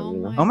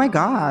 Instagram. Oh my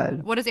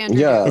God. What is Andrew?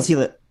 Yeah.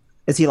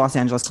 Is he Los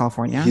Angeles,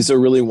 California? He's a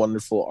really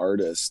wonderful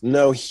artist.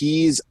 No,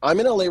 I'm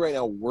in LA right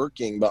now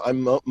working, but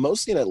I'm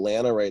mostly in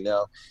Atlanta right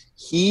now.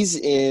 He's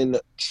in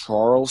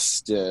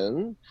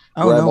Charleston,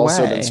 where I've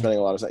also been spending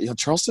a lot of time. Yeah,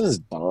 Charleston is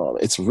bomb.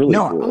 It's really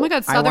cool. Oh my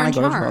God, Southern I want to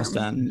go to charm.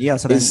 Charleston. Yeah,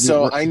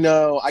 I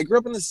know. I grew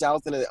up in the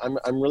South, and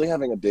I'm really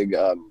having a big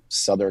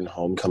Southern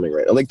homecoming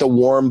right now. Like the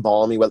warm,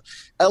 balmy weather.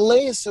 LA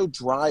is so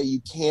dry,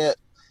 you can't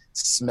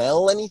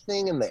smell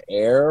anything in the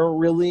air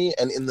really,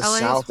 and in the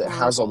South it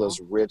has all those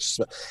rich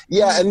smells.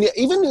 Yeah, and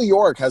even New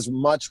York has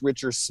much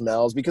richer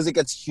smells because it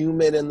gets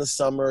humid in the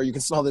summer. You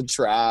can smell the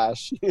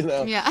trash,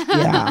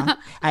 Yeah.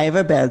 I have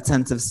a bad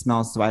sense of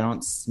smell, so I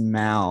don't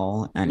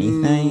smell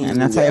anything,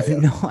 and that's why I have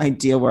no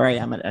idea where I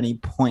am at any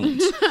point.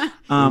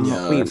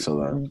 I feel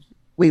that.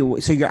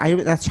 Wait, so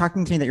that's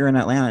shocking to me that you're in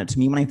Atlanta. To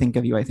me, when I think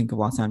of you, I think of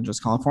Los Angeles,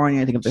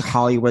 California. I think of the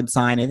Hollywood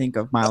sign. I think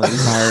of Miley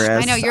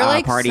Cyrus. I know, you're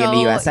like party in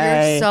the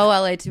USA. You're so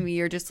LA to me.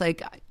 You're just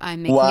like,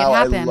 I'm making it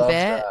happen, bitch.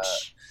 That.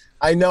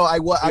 I know.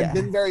 I've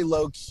been very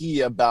low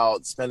key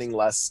about spending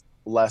less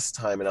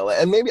time in LA,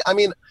 and maybe I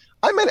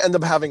might end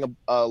up having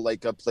a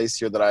place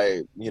here that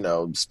I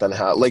spend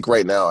like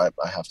right now. I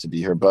have to be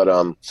here, but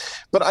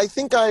I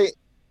think LA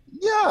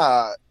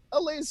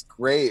is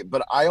great,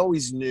 but I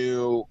always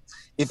knew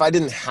if I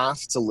didn't have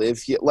to live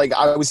here, like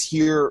I was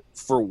here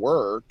for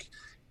work,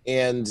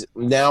 and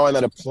now I'm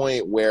at a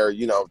point where,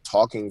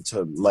 talking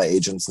to my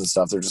agents and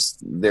stuff,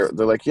 they're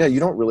like, yeah, you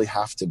don't really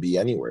have to be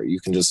anywhere. You'll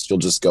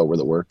just go where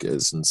the work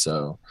is. And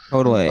so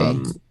totally,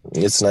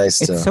 it's nice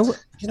Matthew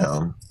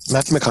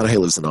McConaughey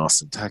lives in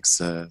Austin,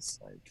 Texas.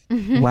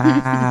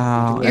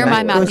 Wow. You're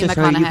my Matthew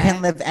McConaughey. You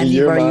can live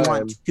anywhere you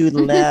want to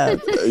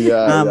live.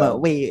 Yeah.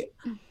 Wait,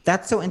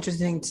 that's so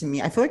interesting to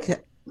me. I feel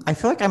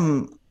like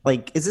I'm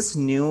like, is this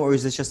new, or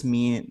is this just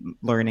me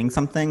learning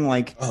something?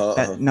 Like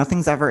that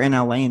nothing's ever in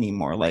LA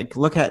anymore. Like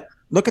look at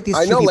these.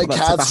 I know, two like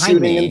Cats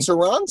shooting me. in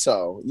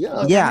Toronto.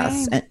 Yeah.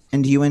 Yes,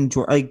 and do you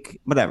enjoy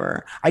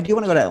whatever? I do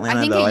want to go to Atlanta.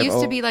 I think though. it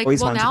used to be like,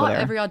 well, now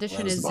every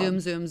audition is Zoom.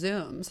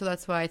 Zoom. So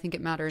that's why I think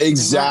it matters.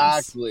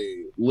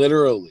 Exactly.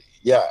 Literally.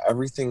 Yeah.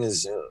 Everything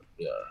is Zoom.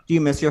 Yeah. Do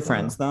you miss your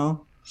friends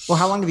though? Well,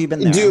 how long have you been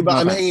there? I do, but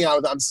I'm hanging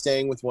out. I'm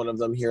staying with one of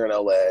them here in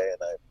LA,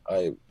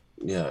 and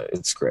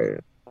it's great.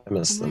 I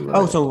miss them.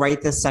 Oh, so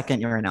right this second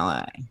you're in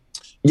LA.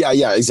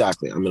 Yeah,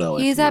 exactly. I'm in LA.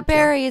 He's at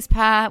Barry's,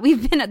 Pat.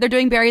 They're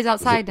doing Barry's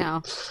outside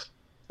now.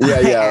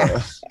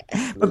 Yeah.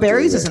 But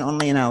Barry's isn't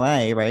only in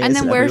LA, right? And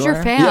then where's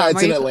your fam? Yeah,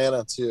 it's in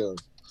Atlanta too.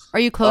 Are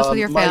you close with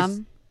your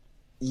fam?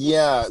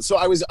 Yeah. So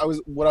I was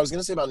what I was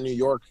gonna say about New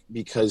York,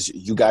 because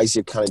you guys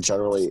are kind of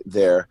generally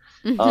there,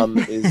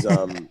 is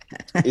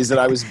that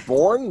I was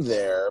born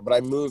there, but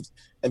I moved.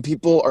 And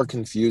people are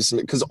confused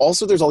because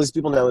also there's all these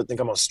people now that think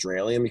I'm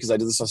Australian because I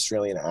did this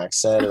Australian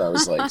accent and I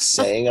was like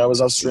saying I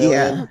was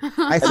Australian. Yeah,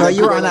 I saw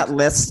you were on that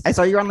list. I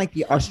saw you were on like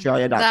the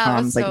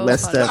Australia.com's like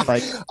list of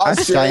like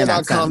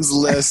Australia.com's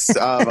list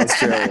of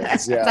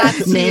Australians. Yeah,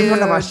 that's named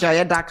one of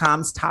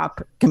Australia.com's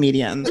top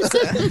comedians.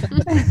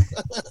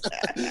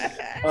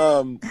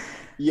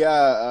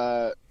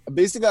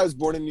 Basically, I was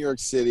born in New York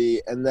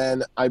City, and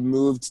then I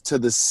moved to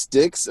the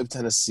sticks of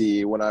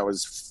Tennessee when I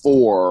was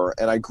 4,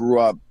 and I grew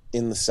up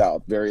in the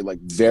South, very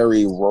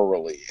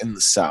rurally in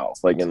the South,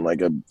 like in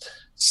like a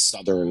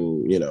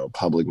Southern,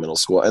 public middle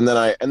school. And then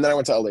I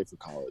went to LA for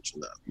college,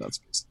 and that's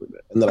basically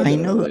it. And then I've been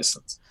in LA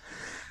since.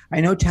 I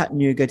know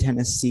Chattanooga,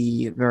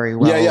 Tennessee very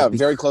well. Yeah,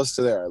 very close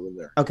to there. I live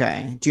there.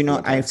 Okay. Do you know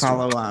I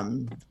follow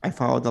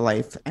the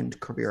life and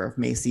career of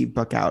Macy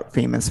Bookout,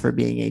 famous for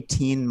being a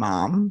teen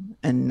mom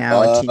and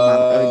now a teen mom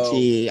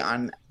OG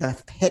on the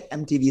hit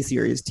MTV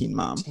series Teen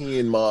Mom.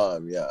 Teen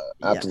Mom, yeah.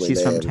 Aptly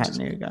she's named. from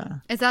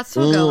Chattanooga. Is that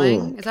still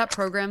going? Is that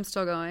program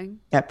still going?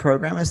 That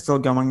program is still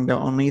going. The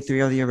only 3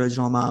 of the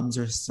original moms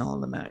are still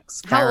in the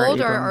mix. How old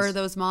are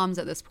those moms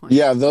at this point?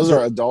 Yeah, those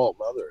are adult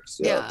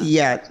mothers.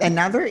 Yeah, and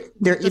now they're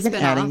even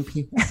adding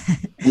people.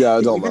 Yeah,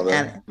 adult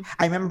mother.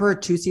 I remember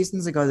 2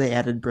 seasons ago they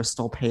added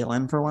Bristol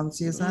Palin for 1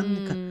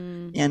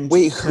 season. And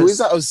wait, who is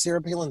that? Oh,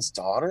 Sarah Palin's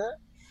daughter?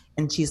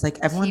 And she's like,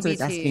 everyone's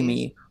always asking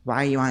me,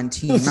 why are you on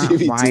Teen Mom?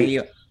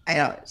 I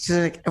know. She's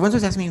like, everyone's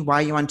always asking me, why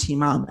are you on Teen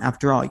Mom?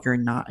 After all, you're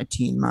not a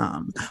teen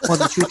mom. Well,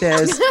 the truth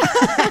is,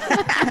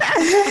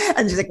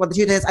 and she's like, well, the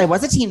truth is, I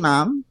was a teen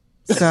mom.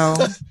 So,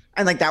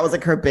 and like, that was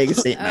like her big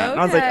statement. And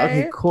I was like,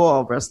 okay,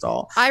 cool,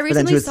 Bristol. I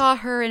recently saw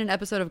her in an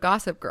episode of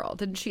Gossip Girl.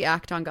 Didn't she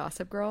act on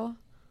Gossip Girl?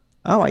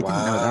 Oh, I didn't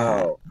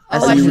know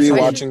that. Are you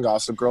rewatching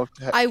Gossip Girl?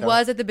 I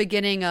was at the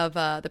beginning of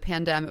the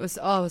pandemic.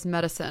 It was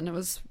medicine. It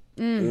was.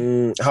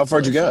 How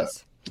far did you get?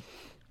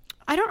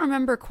 I don't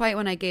remember quite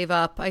when I gave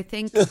up. I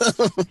think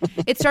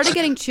it started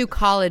getting too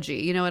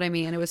collegey. You know what I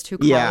mean? It was too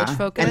college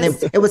focused.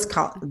 And it was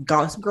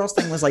Gossip Girl's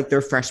thing was like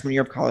their freshman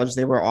year of college.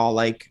 They were all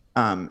like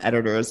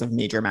editors of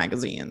major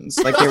magazines.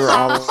 Like they were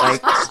all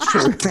like,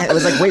 it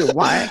was like, wait,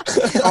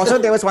 what? Also,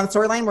 there was one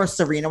storyline where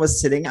Serena was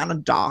sitting on a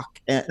dock.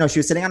 No, she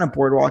was sitting on a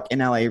boardwalk in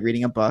LA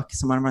reading a book.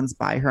 Someone runs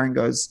by her and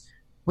goes,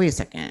 wait a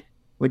second.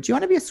 Would you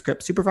want to be a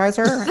script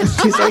supervisor? And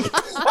she's like,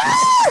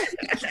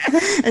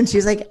 and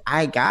she's like,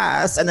 I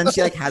guess. And then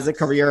she like has a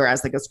career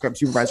as like a script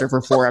supervisor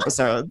for 4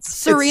 episodes.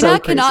 Serena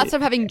cannot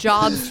stop having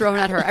jobs thrown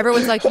at her.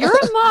 Everyone's like, you're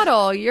a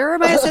model. You're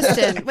my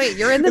assistant. Wait,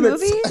 you're in the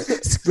movie?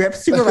 Script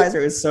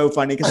supervisor is so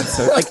funny because it's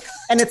so like,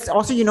 and it's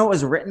also, you know, it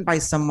was written by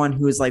someone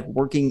who is like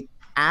working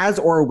as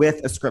or with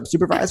a script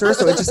supervisor.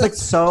 So it's just like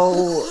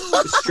so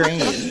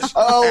strange.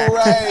 Oh,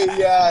 right.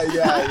 Yeah.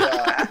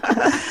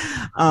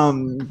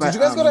 Did you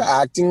guys go to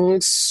acting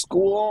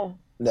school?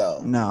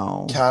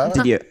 No. Kat?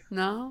 Did you?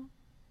 No.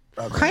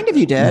 Okay. Kind of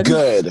you did.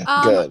 Good.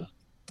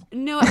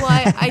 No, well,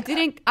 I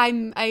didn't.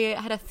 I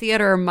had a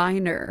theater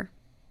minor.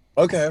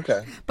 Okay.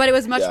 But it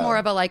was much more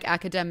of a like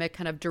academic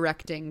kind of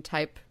directing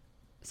type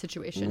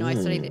situation. No, I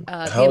studied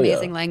the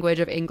amazing language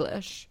of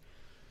English.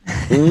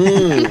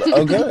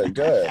 Oh, good.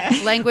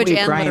 Language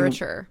and Brian,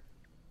 literature.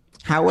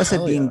 How was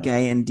it being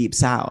gay in Deep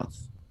South?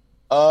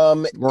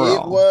 It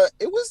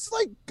was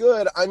like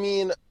good. I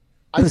mean,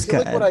 I feel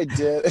like what I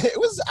did, it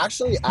was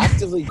actually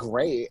actively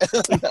great. I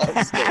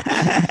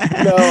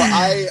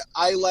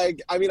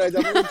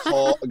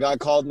definitely got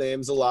called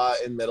names a lot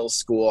in middle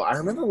school. I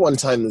remember one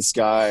time this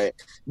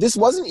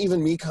wasn't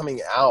even me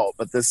coming out,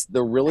 but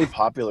the really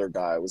popular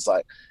guy was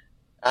like,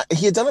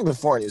 he had done it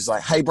before and he was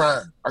like, hey,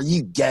 Brian, are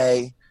you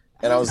gay?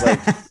 And I was like,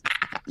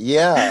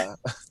 yeah.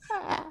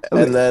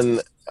 And then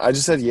I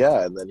just said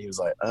yeah, and then he was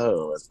like,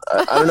 "Oh,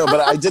 I don't know,"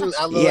 but I didn't.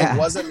 It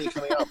wasn't me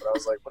coming out, but I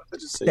was like, "What if I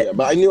just say yeah?"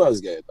 But I knew I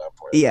was gay at that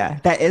point. Yeah,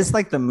 that is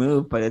like the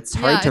move, but it's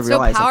hard to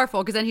realize. It's so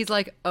powerful because then he's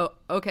like, "Oh,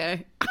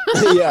 okay."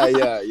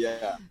 yeah.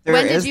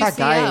 There is that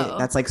guy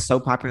that's like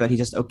so popular that he's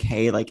just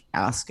okay, like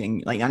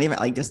asking, like not even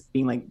like just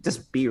being like,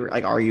 just be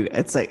like, "Are you?"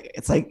 It's like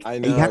I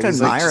know, you have to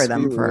admire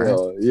them for.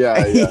 Real.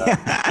 Yeah.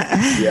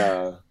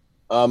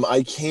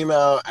 I came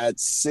out at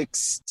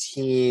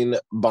 16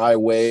 by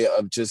way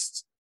of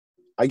just.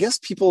 I guess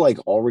people like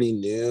already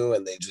knew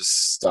and they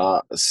just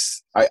stopped.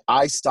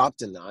 I stopped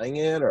denying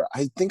it, or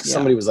I think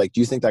somebody was like,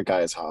 do you think that guy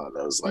is hot? And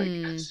I was like,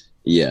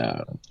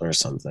 yeah, or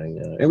something.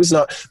 Yeah. It was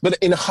not, but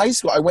in high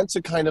school, I went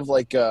to kind of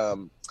like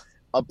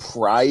a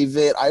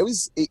private,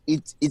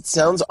 it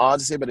sounds odd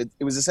to say, but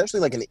it was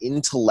essentially like an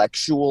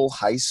intellectual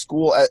high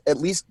school, at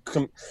least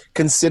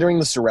considering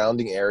the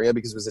surrounding area,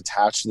 because it was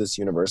attached to this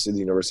university, the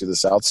University of the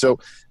South. So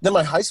then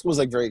my high school was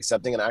like very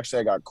accepting, and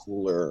actually I got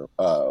cooler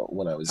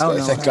when I was gay.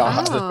 No. Thank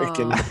God.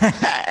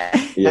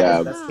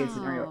 Yeah. Best case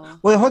scenario.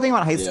 Well, the whole thing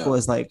about high school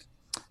is like,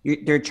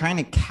 they're trying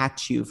to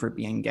catch you for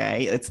being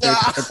gay.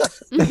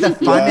 The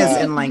fun is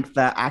in like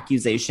the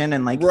accusation,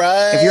 and like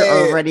if you're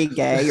already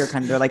gay, you're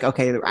kind of like,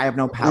 okay, I have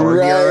no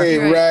power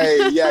here.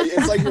 Right. Yeah,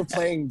 it's like you're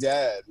playing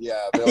dead. Yeah,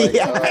 they're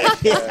like,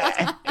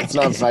 it's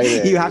not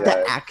fighting. You have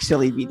to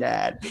actually be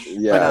dead.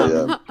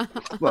 Yeah.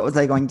 What was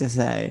I going to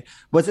say?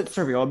 Was it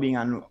surreal being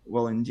on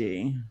Will and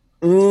G?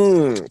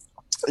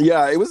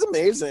 Yeah, it was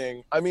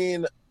amazing. I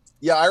mean,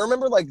 yeah, I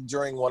remember like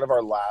during one of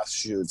our last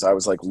shoots, I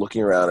was like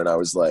looking around and I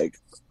was like,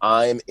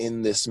 I'm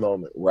in this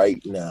moment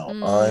right now.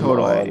 I'm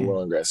on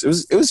Will and Grace.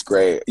 It was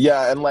great.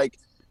 Yeah, and like,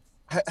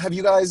 have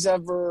you guys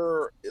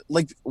ever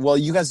like? Well,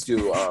 you guys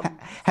do.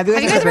 Have you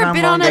guys ever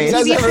been on a TV show?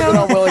 You guys ever been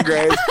on Will and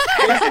Grace?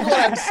 What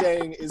I'm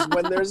saying is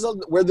when there's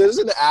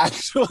an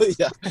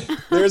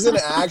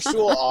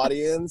actual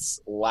audience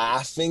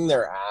laughing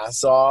their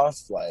ass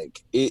off,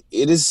 like it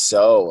is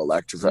so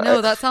electrifying.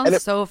 No, that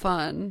sounds so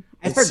fun.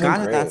 I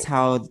forgot that's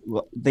how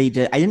they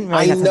did. I didn't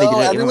realize that's how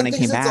they did it even when it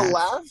came back. A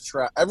laugh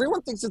track.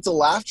 Everyone thinks it's a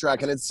laugh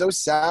track, and it's so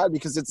sad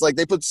because it's like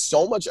they put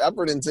so much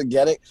effort into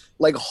getting,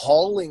 like,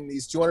 hauling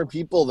these 200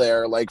 people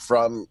there, like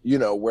from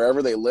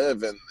wherever they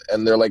live,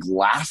 and they're like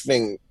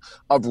laughing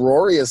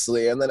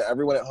uproariously, and then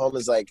everyone at home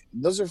is like,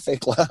 "Those are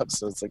fake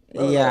laughs." And it's like,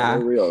 no, they're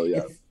real.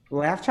 Yeah.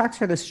 Laugh tracks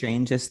are the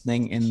strangest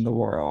thing in the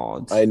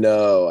world. I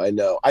know.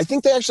 I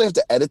think they actually have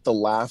to edit the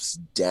laughs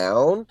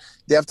down.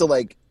 They have to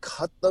like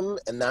cut them,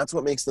 and that's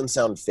what makes them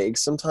sound fake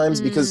sometimes,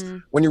 because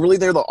when you're really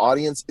there, the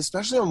audience,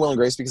 especially on Will and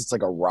Grace, because it's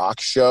like a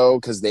rock show,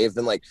 because they've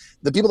been like,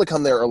 the people that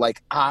come there are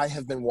like, I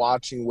have been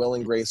watching Will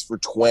and Grace for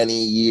 20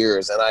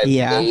 years and I've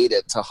made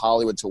it to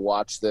Hollywood to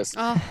watch this.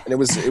 And it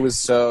was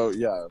so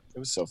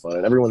fun,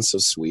 and everyone's so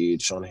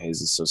sweet. Sean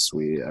Hayes is so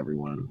sweet.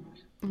 Everyone.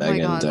 Oh my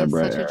God, that's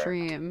such a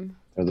dream.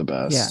 They're the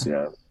best.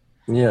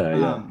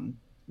 Yeah.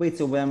 Wait,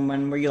 so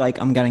when were you like,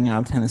 I'm getting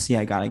out of Tennessee,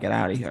 I gotta get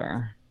out of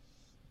here?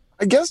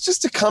 I guess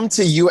just to come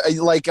to you,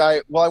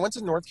 I went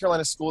to North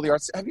Carolina School of the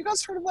Arts. Have you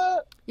guys heard of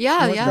that?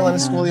 Yeah, North yeah. Carolina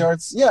School of the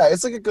Arts. Yeah,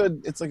 it's like a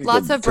good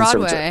Lots of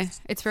Broadway.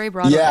 It's very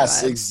Broadway.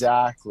 Yes, vibes.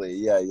 exactly.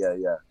 Yeah.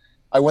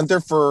 I went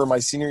there for my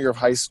senior year of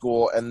high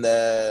school, and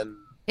then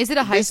Is it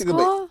a high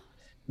school?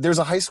 There's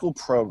a high school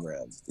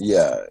program.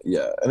 Yeah,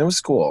 and it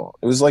was cool.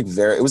 It was like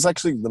it was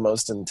actually the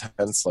most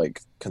intense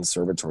like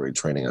conservatory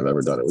training I've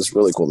ever done. It was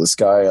really cool. This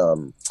guy,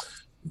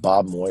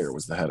 Bob Moyer,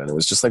 was the head, and it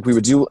was just like we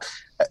would do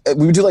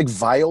like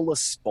Viola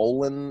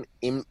Spolin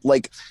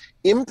like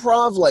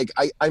improv. Like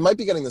I might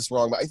be getting this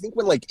wrong, but I think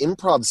when like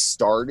improv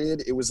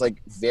started, it was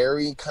like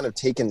very kind of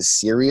taken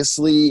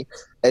seriously,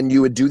 and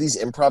you would do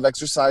these improv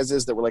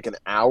exercises that were like an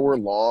hour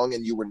long,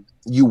 and you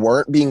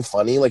weren't being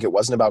funny, like it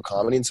wasn't about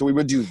comedy, and so we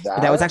would do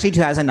that. That was actually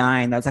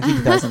 2009. That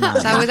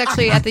was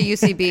actually at the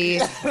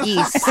UCB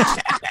East.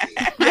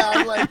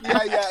 I'm like,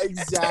 yeah,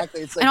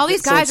 exactly. It's like, and all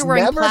these guys are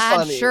wearing plaid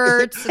funny.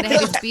 shirts and they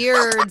have these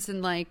beards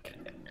and like.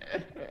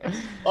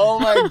 Oh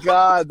my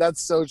god,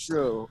 that's so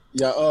true.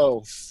 Yeah.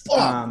 Oh,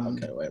 fuck.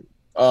 Okay, wait.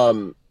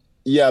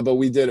 Yeah, but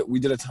we did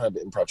a ton of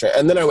improv training,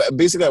 and then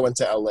I went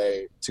to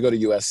LA to go to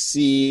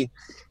USC,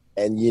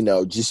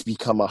 and just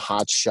become a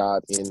hot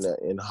shot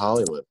in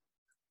Hollywood.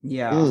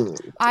 Yeah.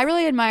 I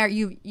really admire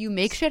you. You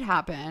make shit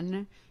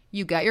happen.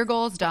 You get your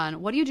goals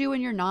done. What do you do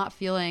when you're not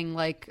feeling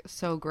like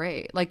so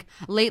great? Like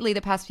lately,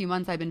 the past few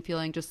months, I've been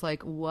feeling just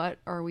like, what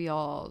are we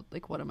all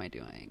like? What am I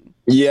doing?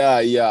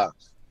 Yeah.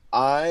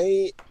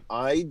 I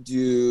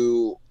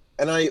do,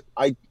 and I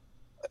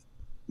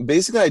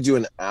basically I do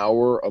an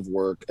hour of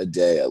work a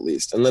day at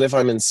least, and then if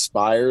I'm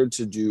inspired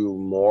to do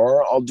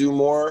more, I'll do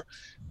more.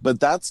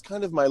 But that's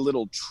kind of my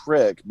little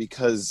trick,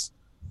 because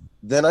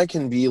then I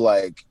can be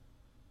like,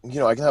 I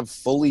can have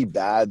fully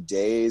bad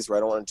days where I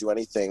don't want to do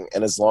anything.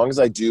 And as long as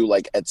I do,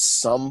 like, at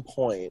some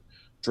point,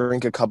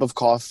 drink a cup of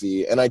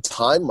coffee, and I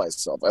time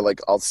myself.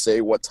 I'll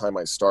say what time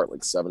I start,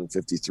 like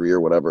 7:53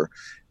 or whatever,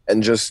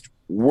 and just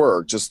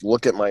just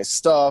look at my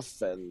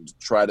stuff and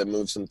try to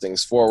move some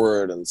things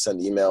forward and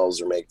send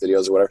emails or make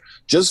videos or whatever,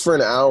 just for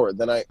an hour.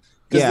 Then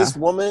this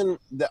woman,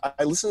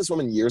 I listened to this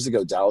woman years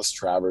ago, Dallas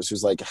Travers,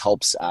 who's like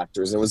helps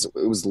actors. And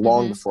it was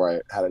long before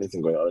I had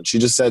anything going on. And she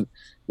just said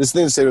this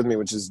thing to say with me,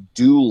 which is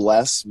do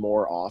less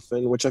more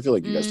often, which I feel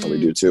like you guys probably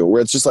do too, where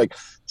it's just like,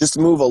 just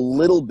move a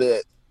little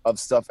bit of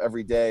stuff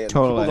every day, and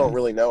people don't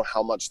really know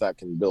how much that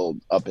can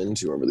build up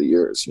into over the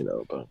years,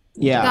 but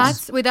yeah,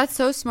 that's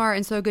so smart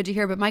and so good to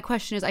hear. But my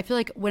question is, I feel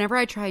like whenever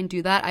I try and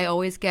do that, I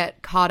always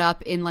get caught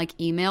up in like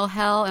email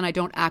hell, and I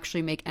don't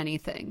actually make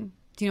anything.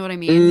 Do you know what I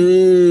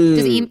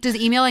mean? Does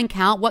emailing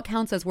count? What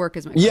counts as work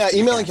is my question. Yeah,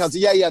 emailing counts.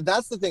 Yeah,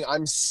 that's the thing. I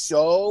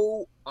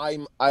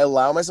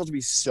allow myself to be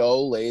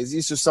so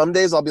lazy, so some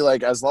days I'll be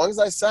like, as long as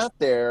I sat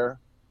there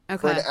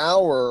for an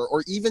hour,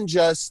 or even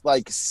just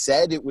like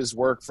said it was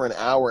work for an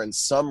hour in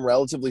some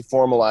relatively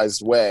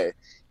formalized way,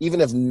 even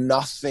if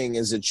nothing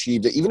is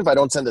achieved, even if I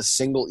don't send a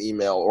single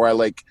email, or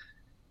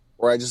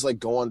I just like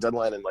go on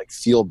deadline and like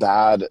feel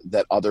bad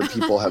that other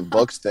people have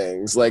booked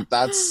things, like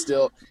it's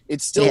still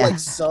like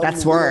some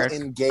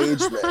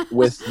engagement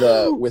with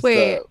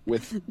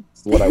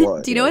what I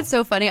want. Do you know what's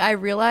so funny? I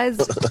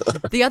realized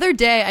the other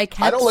day I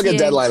don't look at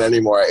deadline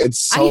anymore.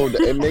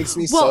 It makes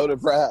me so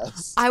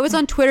depressed. I was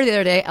on Twitter the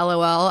other day,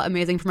 LOL,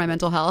 amazing for my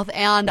mental health,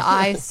 and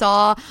I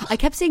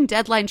kept seeing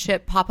deadline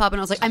shit pop up, and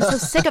I was like, I'm so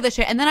sick of this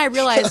shit. And then I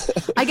realized,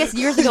 I guess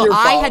years ago,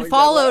 I had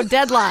followed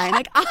deadline.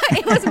 Like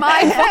it was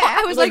my fault.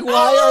 I was like,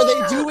 why are they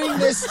doing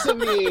this to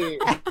me?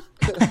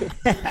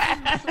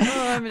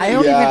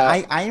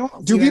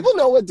 Do people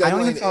know what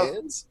deadline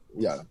is?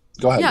 Yeah.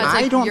 Go ahead. Yeah,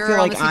 I don't feel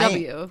like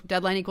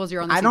deadline equals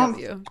you're on the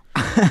CW.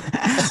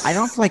 I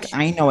don't feel like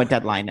I know what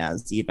deadline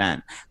is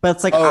even, but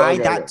it's like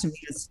to me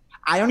is,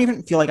 I don't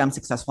even feel like I'm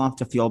successful enough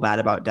to feel bad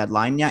about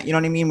deadline yet. You know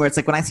what I mean? Where it's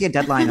like when I see a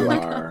deadline, I'm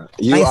like,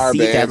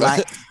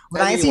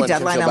 when I see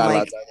deadline, I'm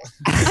like,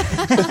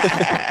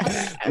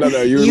 no,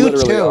 you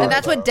literally too. are. And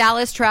that's what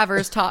Dallas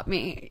Travers taught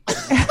me.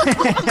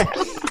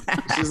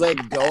 She's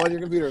like, go on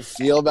your computer,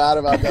 feel bad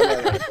about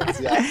deadline.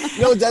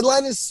 Yeah.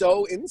 Deadline is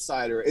so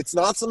insider. It's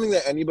not something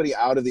that anybody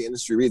out of the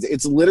industry reads.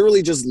 It's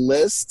literally just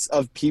lists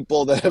of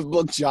people that have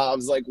booked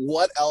jobs. Like,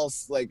 what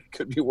else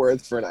could be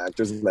worth for an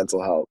actor's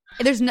mental health?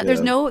 There's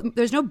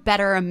no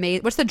better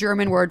amazing. What's the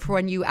German word for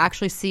when you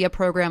actually see a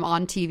program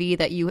on TV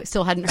that you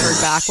still hadn't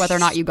heard back whether or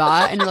not you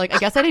got, and you're like, I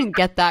guess I didn't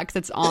get that because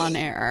it's on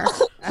air.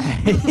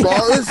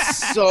 That is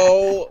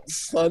so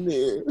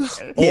funny.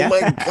 Oh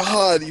my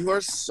god, you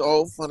are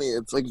so funny.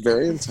 It's like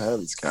very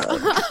intense,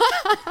 God.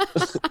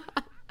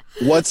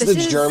 What's the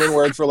German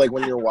word for like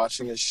when you're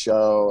watching a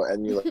show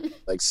and you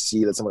like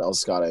see that someone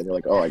else got it and you're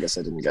like, oh, I guess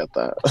I didn't get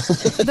that.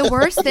 The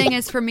worst thing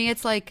is for me,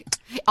 it's like,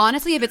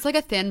 honestly, if it's like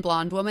a thin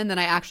blonde woman, then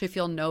I actually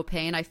feel no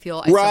pain. I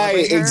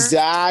celebrate her.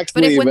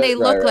 Exactly. But when they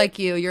look like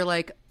you, you're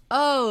like,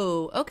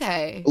 oh,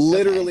 okay.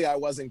 Literally, I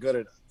wasn't good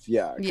enough.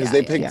 Yeah, because Yeah,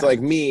 they yeah, picked yeah.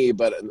 like me,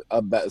 but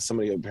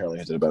somebody apparently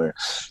did it better.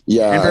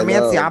 Yeah, And for I me,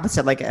 it's the know.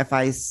 opposite. Like if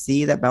I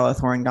see that Bella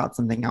Thorne got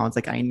something else,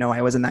 like I know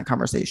I was in that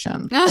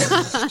conversation.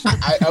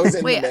 I was in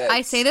the Wait, mix.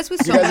 I say this with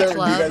You so guys much are- you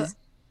love. guys-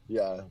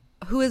 yeah.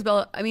 Who is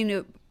Bella? I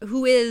mean,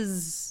 who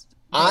is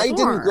Bella I didn't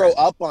Thorne? grow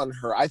up on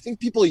her. I think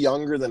people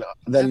younger than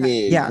Okay.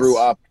 me Yes. grew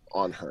up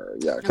on her.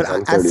 Yeah, because But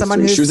I'm as 33. someone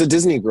She who's- was a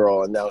Disney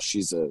girl, and now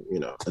she's an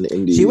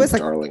indie She was,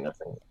 like- darling. I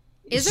think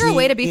Is there a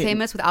way to be She-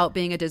 famous without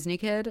being a Disney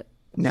kid?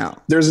 No.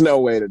 there's no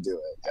way to do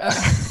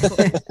it.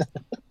 Okay, cool.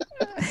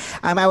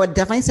 I would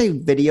definitely say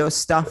video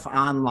stuff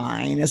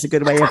online is a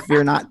good way if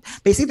you're not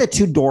basically the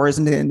two doors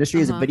into the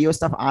industry is Uh-huh. video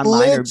stuff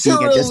online or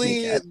being a Disney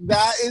Literally, kid.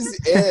 that is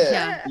it.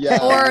 Yeah.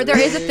 Yeah. Or there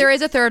really.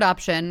 is a third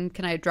option.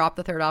 Can I drop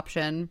the third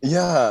option?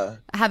 Yeah.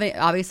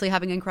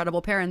 Having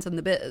incredible parents in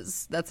the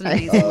biz. That's an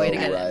amazing way to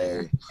get in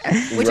there.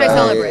 Which I Right.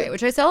 celebrate.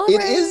 Which I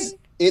celebrate.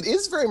 It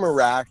is very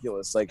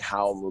miraculous, like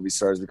how movie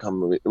stars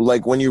become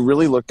like when you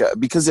really look at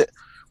because it.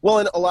 Well,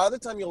 and a lot of the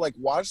time you'll like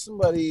watch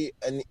somebody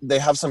and they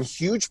have some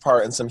huge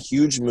part in some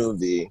huge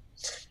movie,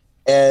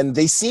 and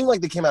they seem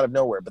like they came out of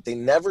nowhere, but they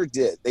never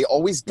did. They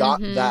always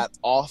got Mhm. that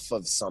off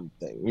of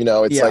something. You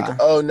know, it's Yeah. like,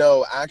 oh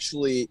no,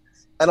 actually.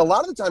 And a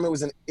lot of the time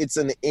it's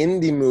an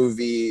indie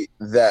movie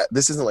that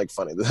this isn't like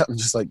funny. I'm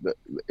just like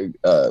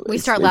We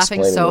start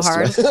laughing so explaining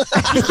hard. this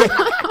to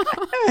my-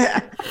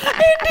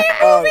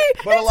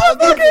 but a lot of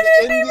times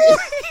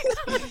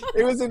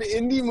it was an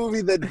indie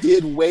movie that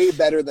did way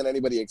better than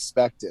anybody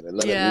expected, and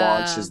then Yeah. it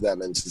launches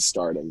them into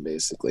stardom,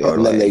 basically, Totally.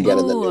 and then they get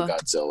in the new Ooh.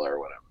 Godzilla or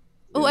whatever.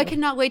 Oh, I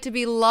cannot wait to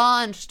be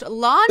launched.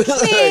 Launch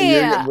me.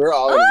 We're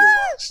all gonna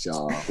be launched,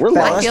 y'all. We're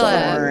Bella launched. feel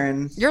it.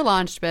 Thorne. You're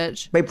launched,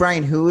 bitch. Wait,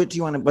 Brian, who do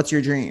you want to? What's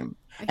your dream?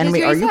 And And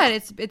wait, are you?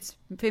 said it's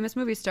famous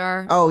movie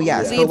star. Oh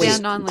yes, Lead but wait,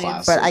 and non-lead.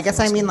 Classic. but I guess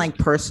I mean like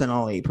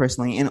personally.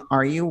 And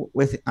are you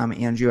with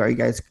Andrew? Are you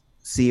guys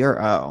C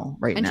or O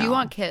right And now? do you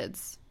want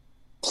kids?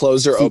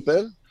 Closed or See-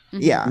 open?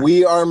 Yeah.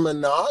 We are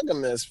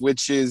monogamous,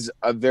 which is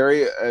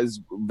very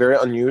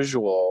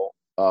unusual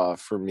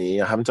for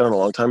me. I haven't done it in a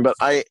long time, but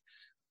I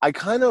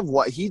kind of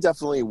he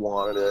definitely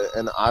wanted it,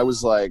 and I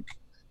was like,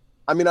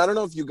 I mean, I don't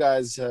know if you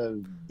guys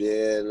have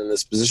been in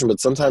this position, but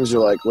sometimes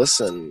you're like,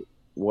 listen,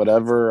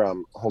 whatever.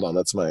 Hold on,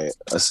 that's my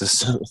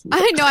assistant.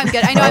 I know.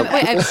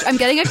 I'm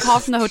getting a call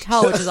from the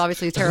hotel, which is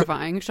obviously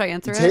terrifying. Should I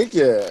answer it? Take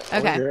it. I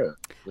wanna Okay. hear it.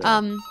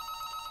 Yeah.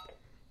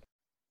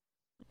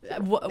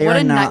 What They are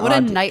a not what a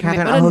allowed to- nightmare!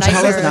 Catherine, What a a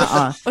hotel is nightmare!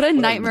 not. What a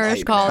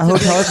nightmarish call! A to be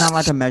hotel like, is not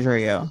allowed to measure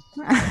you.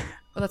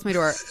 oh, that's my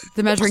door.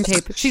 The measuring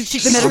tape.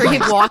 The measuring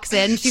tape walks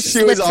in. She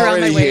she was slips around my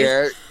already waist.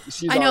 here.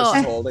 She's I know.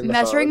 always holding the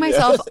Measuring phone.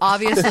 myself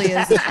obviously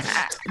is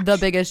the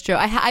biggest joke.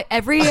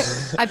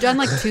 I've done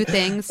like 2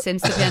 things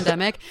since the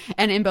pandemic,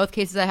 and in both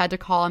cases I had to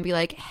call and be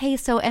like, "Hey,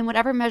 so and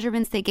whatever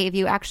measurements they gave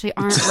you actually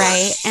aren't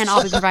right, and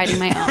I'll be providing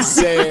my own."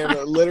 Same,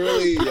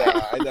 literally.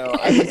 Yeah, I know.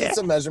 I looked at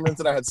some measurements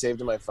that I had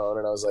saved in my phone,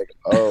 and I was like,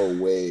 "Oh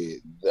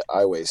wait,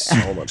 I weigh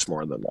so much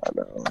more than that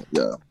now."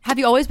 Yeah. Have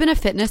you always been a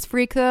fitness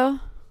freak though?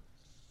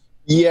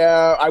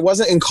 Yeah, I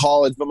wasn't in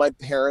college, but my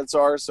parents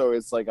are, so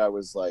it's like I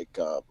was like,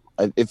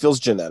 it feels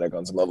genetic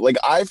on some level. Like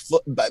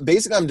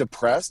basically, I'm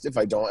depressed if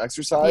I don't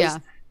exercise, Yeah.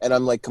 and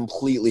I'm like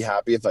completely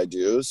happy if I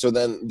do. So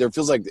then there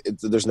feels like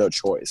there's no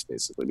choice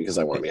basically because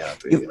I want to be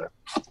happy. You know?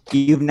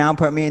 You've now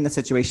put me in the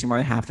situation where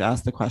I have to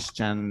ask the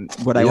question: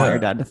 would I want Yeah. your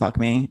dad to fuck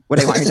me?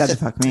 Would I want your dad to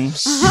fuck me?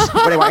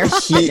 Would I want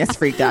your fitness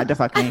freak dad to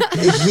fuck me?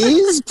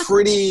 He's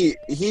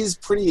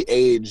pretty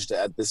aged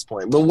at this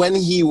point, but when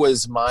he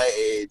was my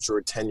age or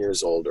 10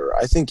 years older,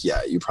 I think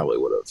you probably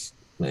would have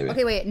maybe.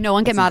 Okay, wait. No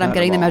one get That's mad. I'm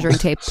getting the incredible.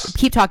 measuring tape.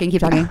 Keep talking.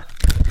 Keep talking.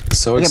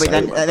 So Okay, but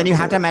excited about then you that.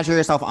 have to measure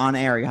yourself on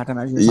air. You have to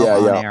measure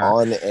yourself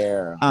on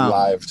air.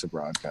 Live to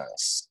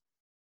broadcast.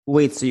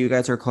 Wait, so you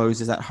guys are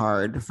closed? Is that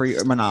hard for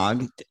your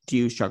monog? Do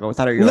you struggle with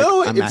that, or you're No,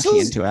 like, I'm it actually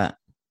feels- into it?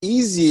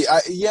 Easy.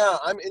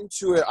 I'm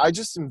into it. I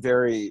just am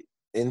very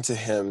into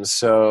him.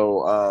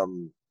 So,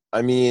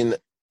 I mean,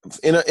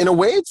 in a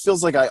way, it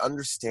feels like I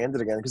understand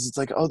it again because it's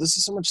like, oh, this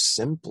is so much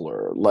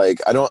simpler.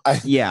 Like,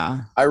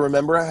 Yeah. I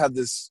remember I had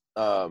this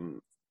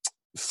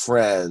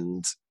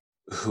friend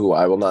who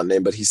I will not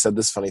name, but he said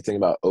this funny thing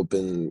about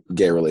open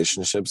gay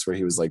relationships where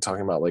he was like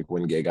talking about like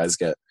when gay guys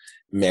get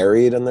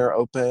married and they're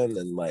open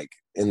and like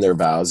in their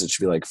vows, it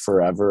should be like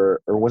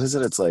forever, or what is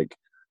it? It's like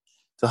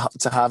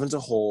to have and to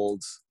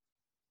hold.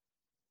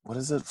 What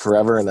is it?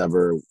 Forever and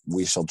ever,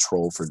 we shall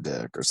troll for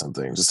dick or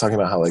something. Just talking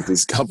about how like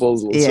these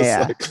couples will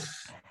Yeah.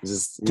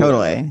 just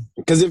Totally.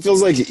 because it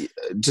feels like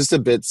just a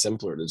bit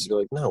simpler to just be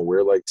like, no,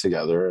 we're like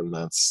together and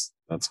that's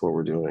what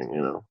we're doing.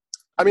 You know,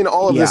 I mean,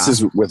 all of this Yeah.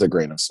 is with a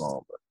grain of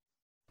salt. But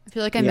I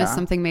feel like I Yeah. missed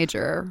something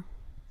major.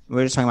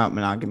 We're just talking about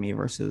monogamy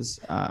versus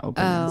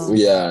openness. Oh.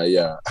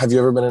 yeah. Have you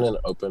ever been in an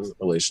open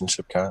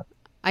relationship, Kat?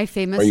 I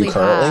famously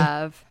currently?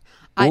 have.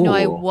 I know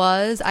I Ooh.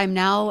 was. I'm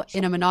now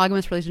in a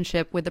monogamous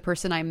relationship with the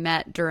person I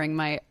met during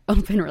my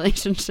open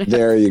relationship.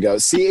 There you go.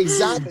 See,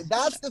 exactly.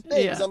 That's the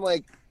thing. Yeah. 'Cause I'm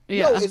like,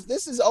 Yeah. no, if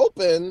this is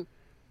open,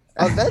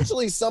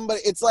 eventually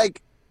somebody. It's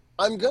like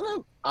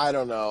I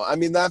don't know. I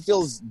mean, that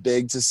feels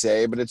big to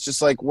say, but it's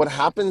just like what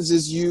happens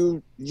is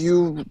you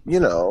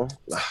know.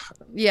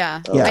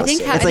 Yeah. Yeah. I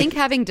think It's think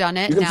having done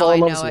it you can now, fall I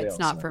in love know with somebody it's else,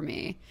 not yeah. for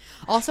me.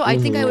 Also, I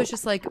think I was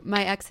just like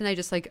my ex and I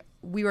just like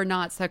we were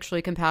not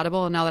sexually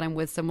compatible, and now that I'm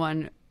with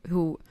someone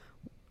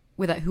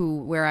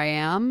where I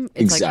am,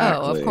 it's like,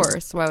 oh, of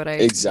course. Why would I?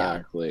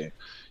 Exactly.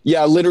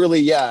 Yeah,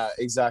 literally. Yeah,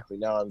 exactly.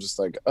 Now I'm just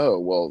like, oh,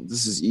 well,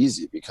 this is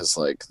easy because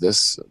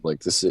this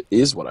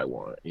is what I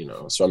want, you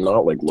know. So I'm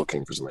not like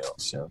looking for something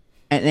else. Yeah.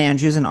 And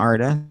Andrew's an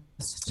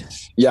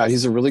artist. Yeah,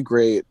 he's a really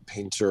great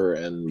painter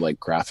and like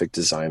graphic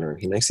designer.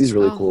 He makes these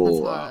really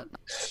cool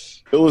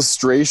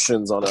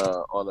illustrations on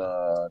a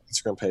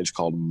Instagram page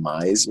called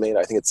Mize Made.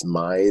 I think it's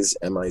Mize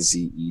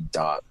MIZE.made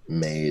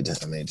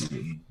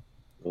MADE.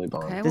 Really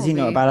bomb. Okay, Does he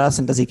know about us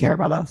and does he care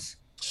about us?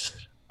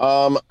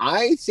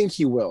 I think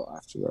he will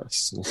after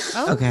this.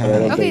 Oh,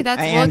 Okay. Okay,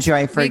 that's Andrew,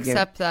 I we forgive.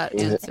 accept that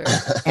answer.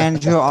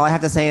 Andrew, all I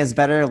have to say is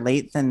better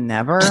late than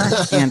never,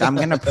 and I'm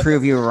gonna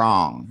prove you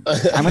wrong.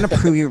 I'm gonna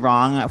prove you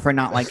wrong for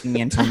not liking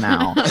me until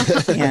now.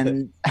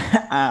 And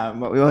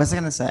what was I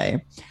gonna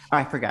say? Oh,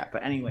 I forgot.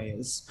 But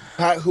anyways,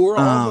 Pat, who are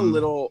all the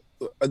little?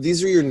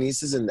 These are your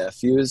nieces and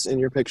nephews in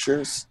your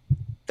pictures.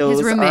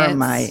 Those are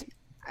my.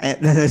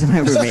 Those are my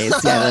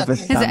roommates. Yeah,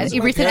 his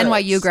recent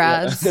NYU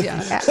grads. Yeah.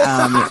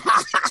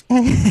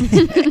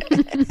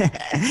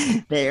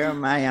 They are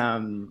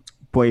my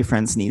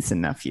boyfriend's niece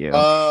and nephew.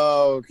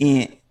 Oh.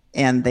 Okay.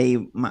 And they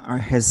are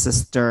his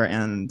sister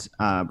and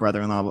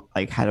brother-in-law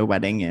like had a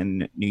wedding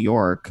in New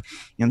York,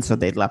 and so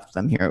they left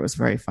them here. It was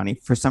very funny.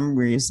 For some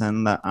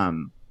reason,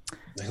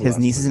 his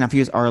nieces and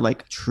nephews are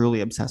like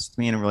truly obsessed with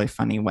me in a really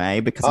funny way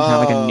because I'm kind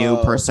of like a new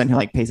person who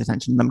like pays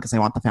attention to them because I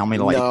want the family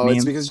to like me. No,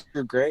 it's because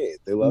you're great.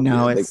 They love you.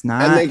 No, it's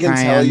not. And they can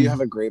tell you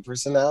have a great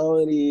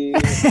personality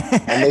and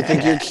they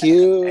think you're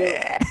cute.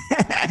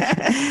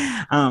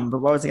 But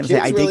what was I going to say?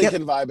 I really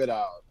can vibe it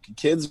out.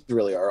 Kids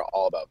really are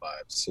all about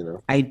vibes, you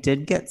know. I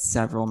did get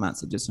several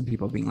messages from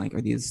people being like,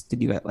 did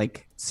you get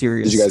like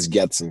serious? Did you guys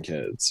get some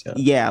kids?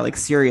 Yeah, like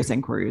serious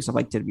inquiries of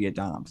like, did we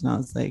adopt? And I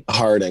was like,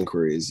 hard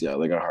inquiries, yeah,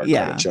 like a hard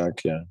credit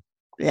check,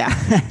 yeah.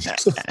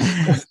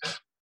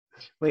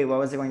 Wait, what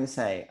was I going to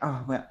say?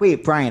 Oh,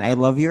 wait, Brian, I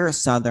love your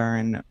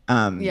southern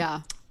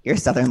your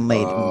southern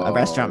lady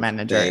restaurant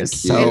manager is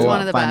so it's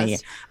one of the funny.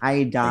 best.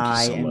 I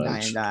die and die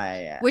and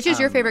die. Which is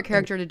your favorite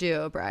character to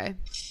do, Bri?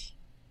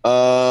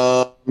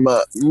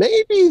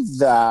 Maybe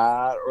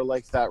that or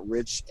like that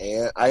rich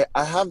aunt. I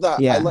have that.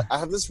 Yeah. I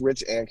have this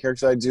rich aunt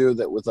character I do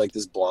that with like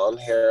this blonde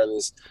hair and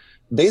this.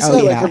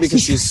 Basically, I like her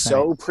because she's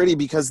so pretty.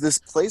 Because this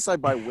place I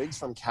buy wigs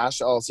from, Cash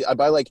LLC, I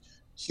buy like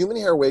human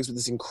hair wigs with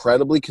this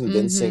incredibly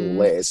convincing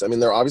lace. I mean,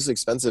 they're obviously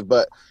expensive,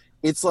 but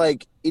it's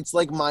like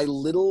my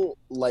little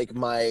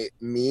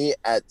me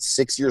at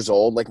 6 years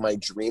old, like my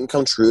dream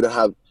come true to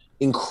have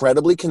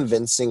incredibly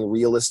convincing,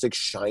 realistic,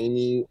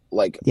 shiny,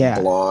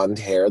 blonde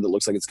hair that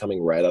looks like it's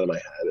coming right out of my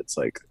head. It's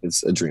like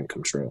it's a dream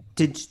come true.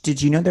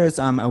 Did you know there's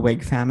a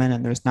wig famine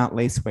and there's not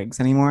lace wigs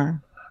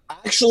anymore?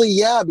 Actually,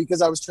 yeah,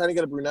 because I was trying to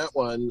get a brunette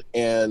one,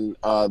 and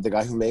the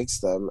guy who makes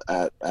them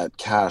at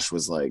Cash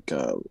was like,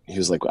 he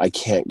was like, I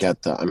can't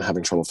get that. I'm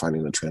having trouble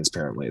finding the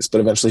transparent lace.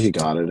 But eventually he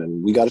got it,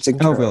 and we got it taken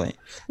care of. Oh, really?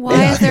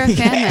 Why is there a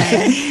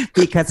famine?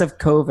 Because of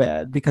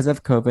COVID.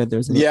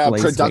 There's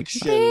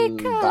production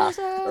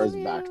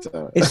back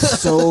to.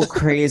 It's so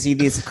crazy.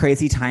 These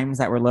crazy times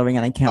that we're living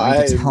in. I can't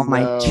wait to tell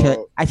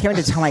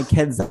my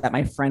kids that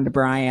my friend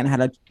Brian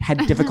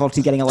had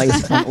difficulty getting a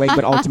lace front wig,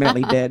 but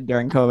ultimately did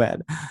during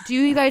COVID. Do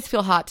you guys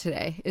feel hot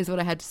today? Is what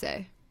I had to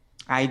say.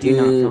 I do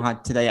not feel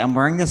hot today. I'm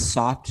wearing this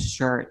soft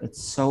shirt.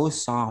 It's so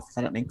soft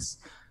that it's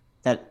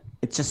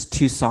just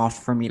too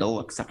soft for me to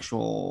look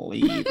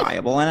sexually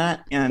viable in it.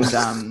 And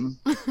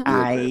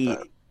I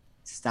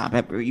stop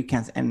it. You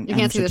can't. And you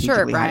can't see the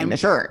shirt, Brian. The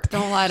shirt.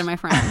 Don't lie to my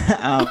friend.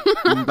 I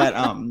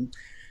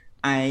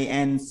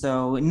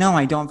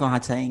don't feel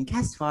hot today. And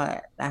guess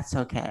what? That's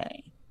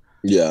okay.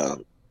 Yeah,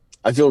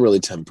 I feel really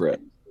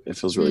temperate. It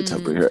feels really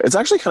temperate here. It's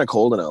actually kind of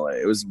cold in LA.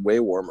 It was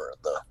way warmer in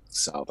the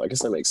South. I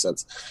guess that makes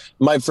sense.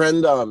 My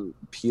friend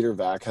Peter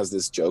Vack has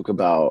this joke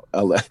about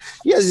LA.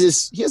 He has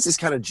this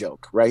kind of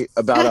joke, right,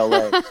 about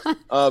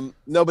LA.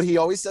 No, but he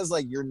always says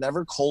like you're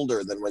never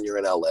colder than when you're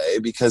in LA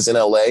because in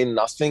LA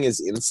nothing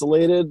is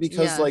insulated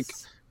because like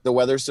the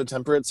weather's so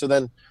temperate. So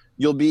then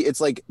it's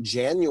like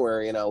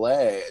January in LA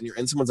and you're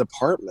in someone's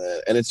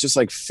apartment and it's just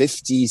like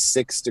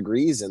 56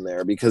 degrees in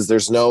there because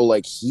there's no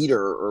like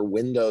heater or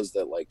windows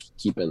that like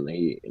keep in the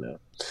heat, you know?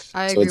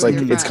 So it's like,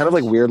 it's kind of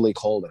like weirdly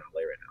cold in LA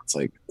right now. It's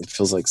like, it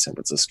feels like San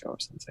Francisco or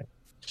something.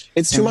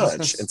 It's too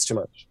much. It's too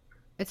much.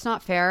 It's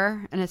not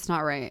fair and it's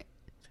not right.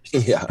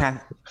 Yeah.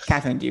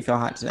 Catherine, do you feel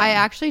hot today? I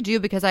actually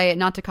do because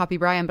not to copy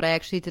Brian, but I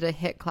actually did a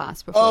HIIT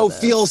class before. Oh,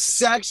 feel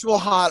sexual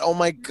hot. Oh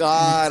my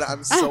God.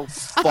 I'm so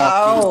fucking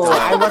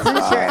I wasn't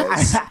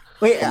sure.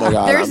 Wait, oh my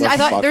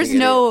God, there's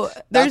no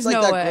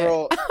way.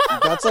 Girl,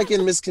 that's like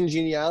in Miss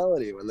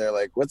Congeniality when they're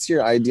like, what's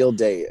your ideal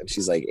date? And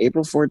she's like,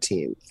 April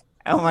 14th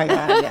Oh my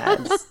god,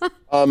 yes.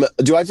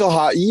 Do I feel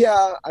hot?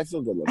 Yeah, I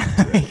feel good looking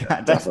Oh my too.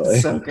 god, Definitely.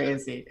 that's so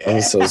crazy.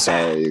 I'm so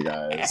sorry, you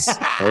guys.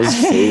 I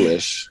was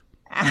foolish.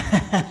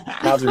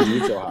 Catherine, do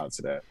you feel hot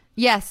today?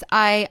 Yes,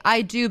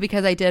 I do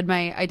because I did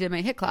my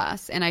HIIT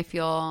class, and I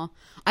feel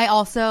I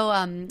also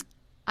I'm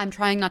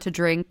trying not to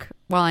drink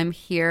while I'm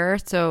here,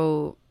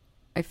 so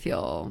I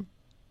feel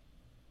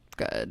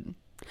good.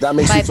 That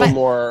makes you feel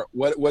more.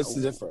 What's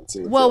the difference?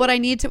 Well, what I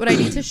need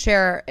to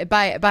share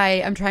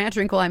by I'm trying not to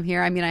drink while I'm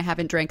here. I mean, I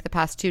haven't drank the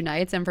past 2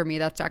 nights, and for me,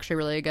 that's actually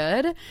really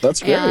good.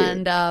 That's great.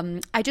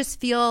 And I just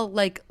feel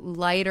like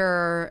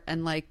lighter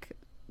and like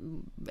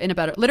in a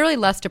better, literally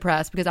less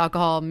depressed because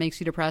alcohol makes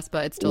you depressed,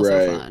 but it's still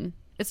so fun.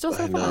 It's still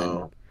so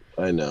fun.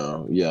 I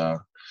know. Yeah.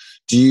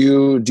 Do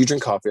you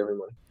drink coffee every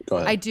morning? Go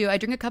ahead. I do. I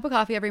drink a cup of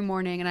coffee every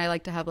morning, and I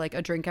like to have like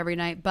a drink every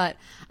night. But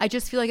I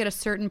just feel like at a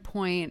certain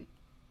point,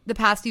 the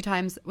past few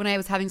times when I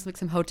was having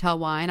some hotel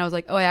wine, I was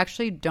like, oh, I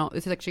actually don't.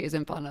 This actually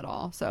isn't fun at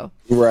all. So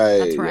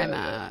that's where I'm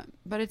at.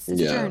 But it's a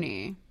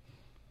journey.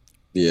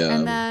 Yeah.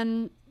 And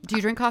then, do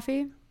you drink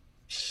coffee?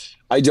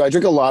 I do. I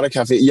drink a lot of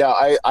caffeine. Yeah,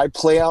 I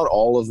play out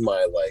all of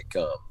my like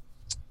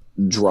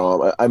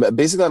drama. I'm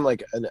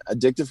like an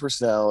addictive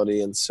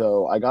personality, and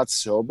so I got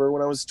sober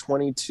when I was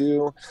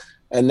 22,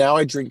 and now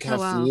I drink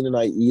caffeine, and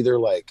I either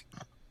like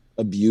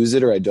abuse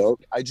it or I don't.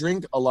 I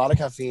drink a lot of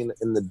caffeine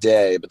in the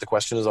day, but the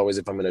question is always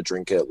if I'm going to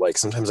drink it. Like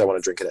sometimes I want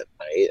to drink it at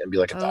night and be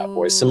like a bad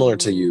boy, similar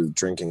to you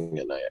drinking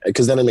at night,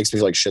 because then it makes me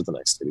feel like shit the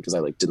next day because I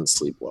like didn't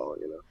sleep well,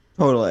 you know.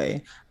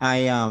 Totally.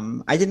 I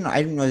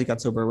didn't know you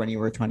got sober when you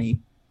were 22.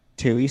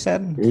 You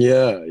said?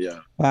 Yeah.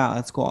 Wow,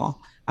 that's cool.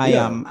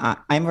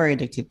 I'm very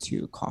addicted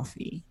to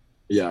coffee.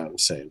 Yeah, I'm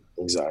saying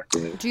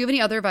exactly. Do you have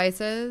any other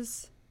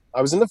vices?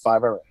 I was into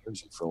 5 Hour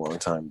Energy for a long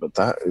time, but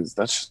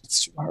that's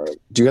too hard.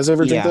 Do you guys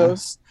ever drink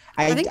those?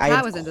 I think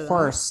Pat was into them. Of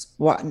course.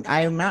 Well,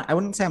 I'm not. I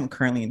wouldn't say I'm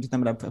currently into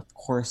them, but of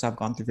course I've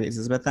gone through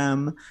phases with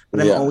them. But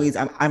I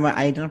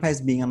identify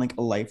as being on like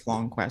a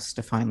lifelong quest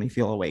to finally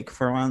feel awake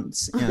for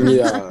once.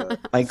 And,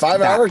 like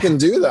 5 Hour can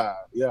do that.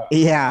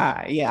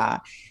 Yeah.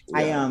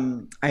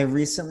 I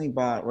recently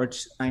bought,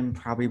 which I'm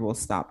probably will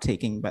stop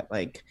taking, but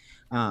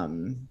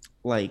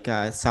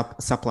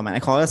supplement. I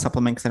call it a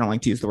supplement because I don't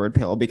like to use the word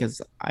pill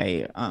because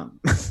I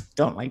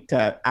don't like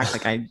to act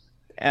like I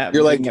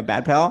you're like a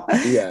bad pill.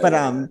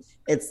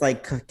 It's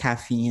like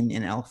caffeine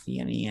and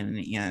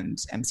L-theanine and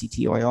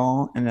MCT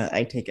oil, and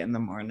I take it in the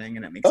morning,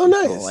 and it makes me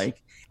feel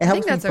like it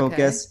helps me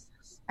focus. Okay.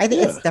 I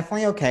think it's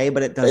definitely okay,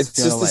 but it does. It's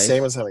just the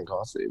same as having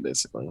coffee,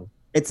 basically.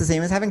 It's the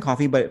same as having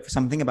coffee, but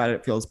something about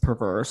it feels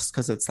perverse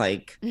because it's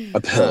like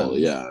a pill.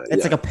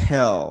 It's like a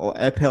pill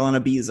and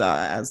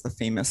Ibiza, as the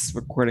famous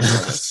recording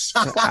artist.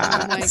 Oh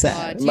my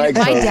god! My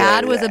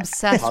dad was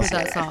obsessed with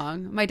that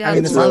song. My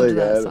dad loved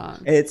that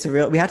song. It's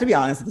real. We have to be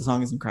honest. The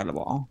song is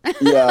incredible.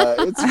 Yeah,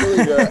 it's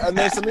really good. And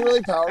there's something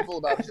really powerful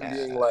about him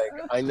being like,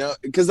 I know,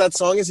 because that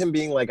song is him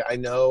being like, I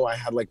know I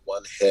had like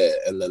one hit,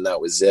 and then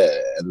that was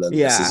it, and then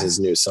this is his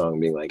new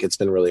song being like, it's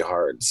been really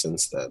hard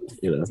since then.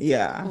 You know?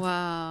 Yeah.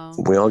 Wow.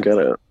 We all get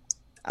it. And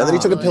then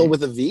he took a pill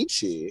with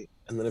Avicii,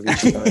 and then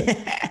Avicii died.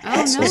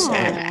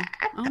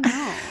 Oh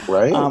no!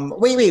 Right?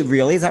 Wait,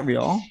 really? Is that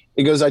real?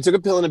 He goes, I took a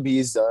pill in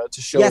Ibiza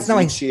to show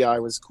Avicii I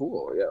was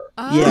cool. Yeah.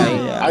 Oh.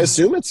 Yeah. I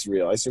assume it's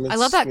real. I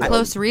love that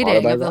close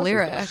reading of the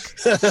lyric.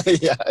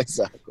 Yeah,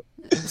 exactly.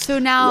 So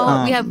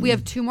now we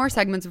have 2 more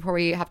segments before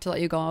we have to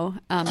let you go.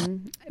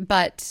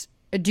 But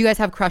do you guys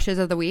have crushes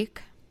of the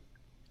week?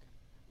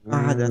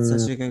 That's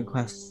such a good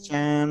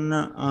question.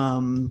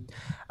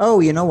 Oh,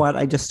 you know what?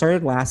 I just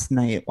started last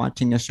night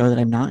watching a show that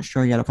I'm not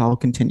sure yet if I'll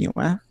continue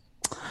with.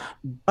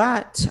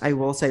 But I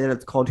will say that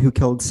it's called Who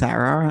Killed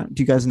Sarah?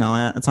 Do you guys know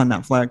it? It's on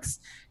Netflix.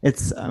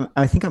 It's,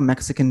 I think, a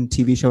Mexican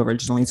TV show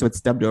originally, so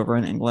it's dubbed over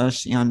in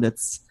English. And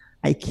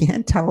I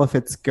can't tell if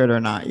it's good or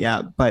not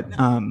yet, but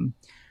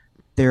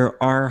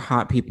there are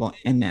hot people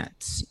in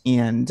it,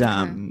 and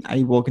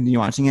I will continue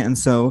watching it. And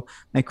so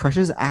my crush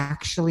is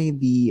actually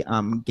the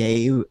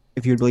gay,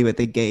 if you would believe it,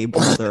 the gay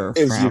brother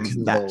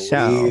from that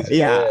show.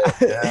 Yeah.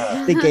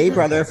 The gay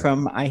brother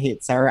from I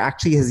Hate Sarah,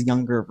 actually his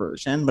younger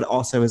version, but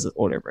also his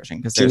older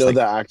version. Do you know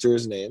the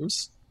actors'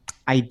 names?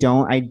 I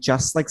don't. I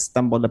just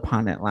stumbled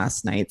upon it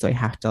last night, so I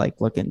have to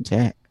look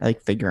into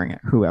figuring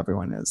out who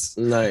everyone is.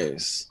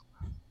 Nice.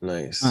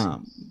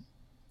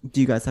 Do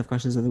you guys have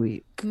crushes of the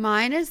week?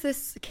 Mine is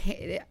this.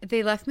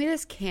 They left me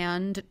this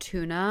canned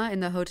tuna in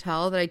the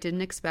hotel that I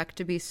didn't expect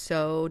to be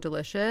so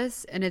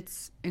delicious, and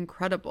it's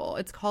incredible.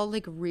 It's called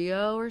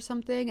Rio or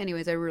something.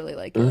 Anyways, I really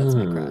like it. That's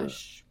my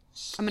crush.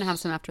 I'm gonna have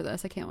some after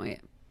this. I can't wait.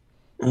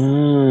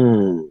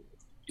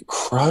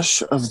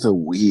 Crush of the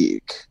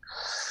week.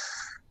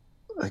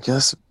 I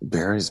guess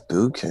Barry's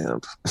boot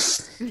camp.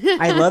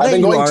 I love that I've been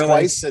you going are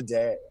twice a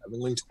day. I've been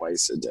going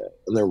twice a day,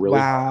 and they're really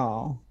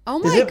wow. Oh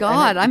my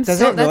god,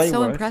 that's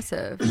so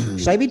impressive.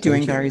 Should I be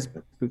doing Barry's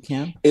boot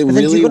camp? It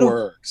really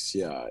works.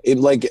 Yeah, it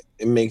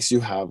makes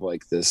you have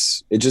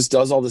this. It just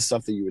does all the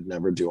stuff that you would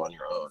never do on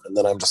your own, and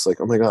then I'm just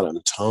like, oh my god,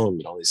 I'm toned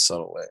in all these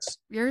subtle ways.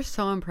 You're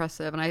so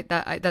impressive, and I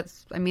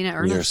mean it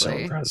earnestly. You're so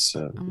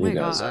impressive. Oh my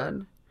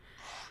god.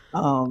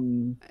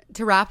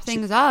 To wrap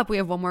things up, we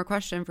have one more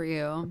question for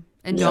you,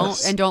 and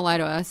don't lie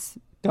to us.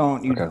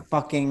 Don't you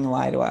fucking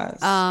lie to us.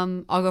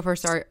 I'll go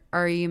first.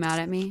 Are you mad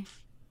at me?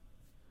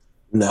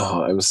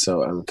 No, I'm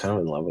kind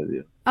of in love with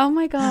you. Oh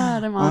my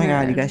god, I'm Oh my honored.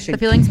 God, you guys should The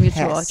feeling's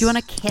mutual. kiss. Do you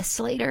want to kiss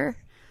later?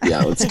 Yeah,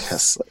 let's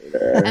kiss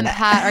later. And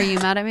Pat, are you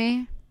mad at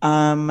me?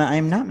 I'm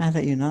not mad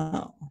at you,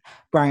 no.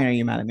 Brian, are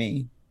you mad at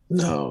me?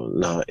 No,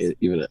 not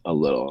even a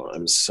little.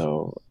 I'm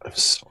so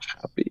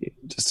happy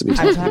just to be.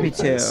 I'm happy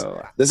too.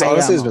 This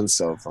honestly has been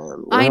so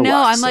fun. I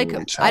know. I'm like, Relaxing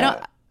and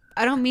chat.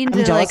 I don't mean I'm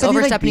to jealous like of you, like,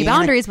 overstep any being, like-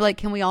 boundaries, but like,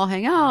 can we all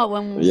hang out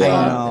when we're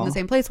Yeah. in the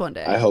same place one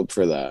day? I hope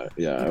for that.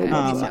 Yeah, I Okay, would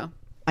love me that. too.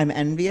 I'm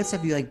envious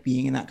of you like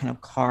being in that kind of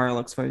car. It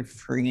looks very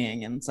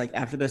freeing. And it's like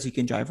after this you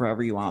can drive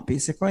wherever you want,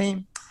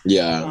 basically.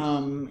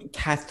 Yeah.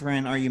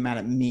 Catherine, are you mad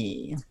at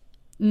me?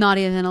 Not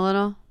even a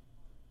little.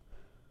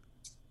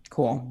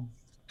 Cool.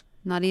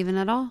 Not even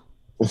at all.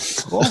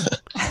 Cool.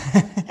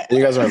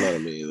 You guys aren't mad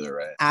at me either,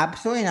 right?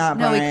 Absolutely not,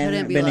 No, we Brian.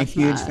 couldn't be Been a less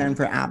huge mad. fan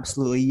for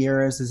absolutely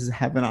years. This is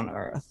heaven on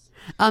earth.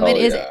 It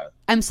is. Yeah.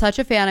 I'm such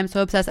a fan. I'm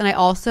so obsessed, and I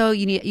also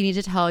you need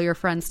to tell your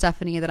friend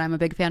Stephanie that I'm a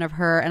big fan of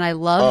her, and I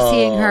love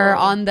seeing her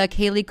on the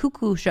Kaylee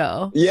Cuckoo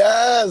show.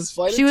 Yes,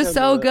 flight She was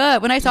so attendant.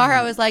 good. When I saw her,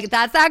 I was like,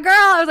 "That's that girl."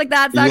 I was like,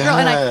 "That's that girl."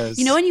 And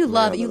Yes. when you Oh my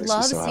love God, you that makes me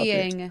love so happy.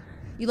 seeing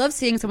you love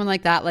seeing someone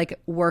like that like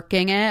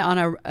working it on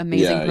an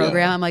amazing Yeah,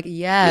 program. yeah. I'm like,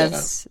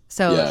 yes.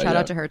 So Yeah, shout yeah.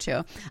 out to her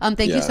too. Thank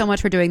you Yeah. so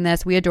much for doing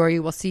this. We adore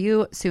you. We'll see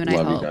you soon. I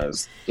Love hope. you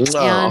guys.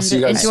 I'll And see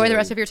you guys enjoy the soon.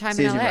 rest of your time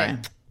See in you, LA.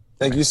 Brian.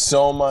 Thank you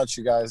so much,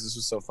 you guys. This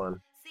was so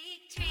fun.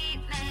 Seek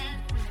treatment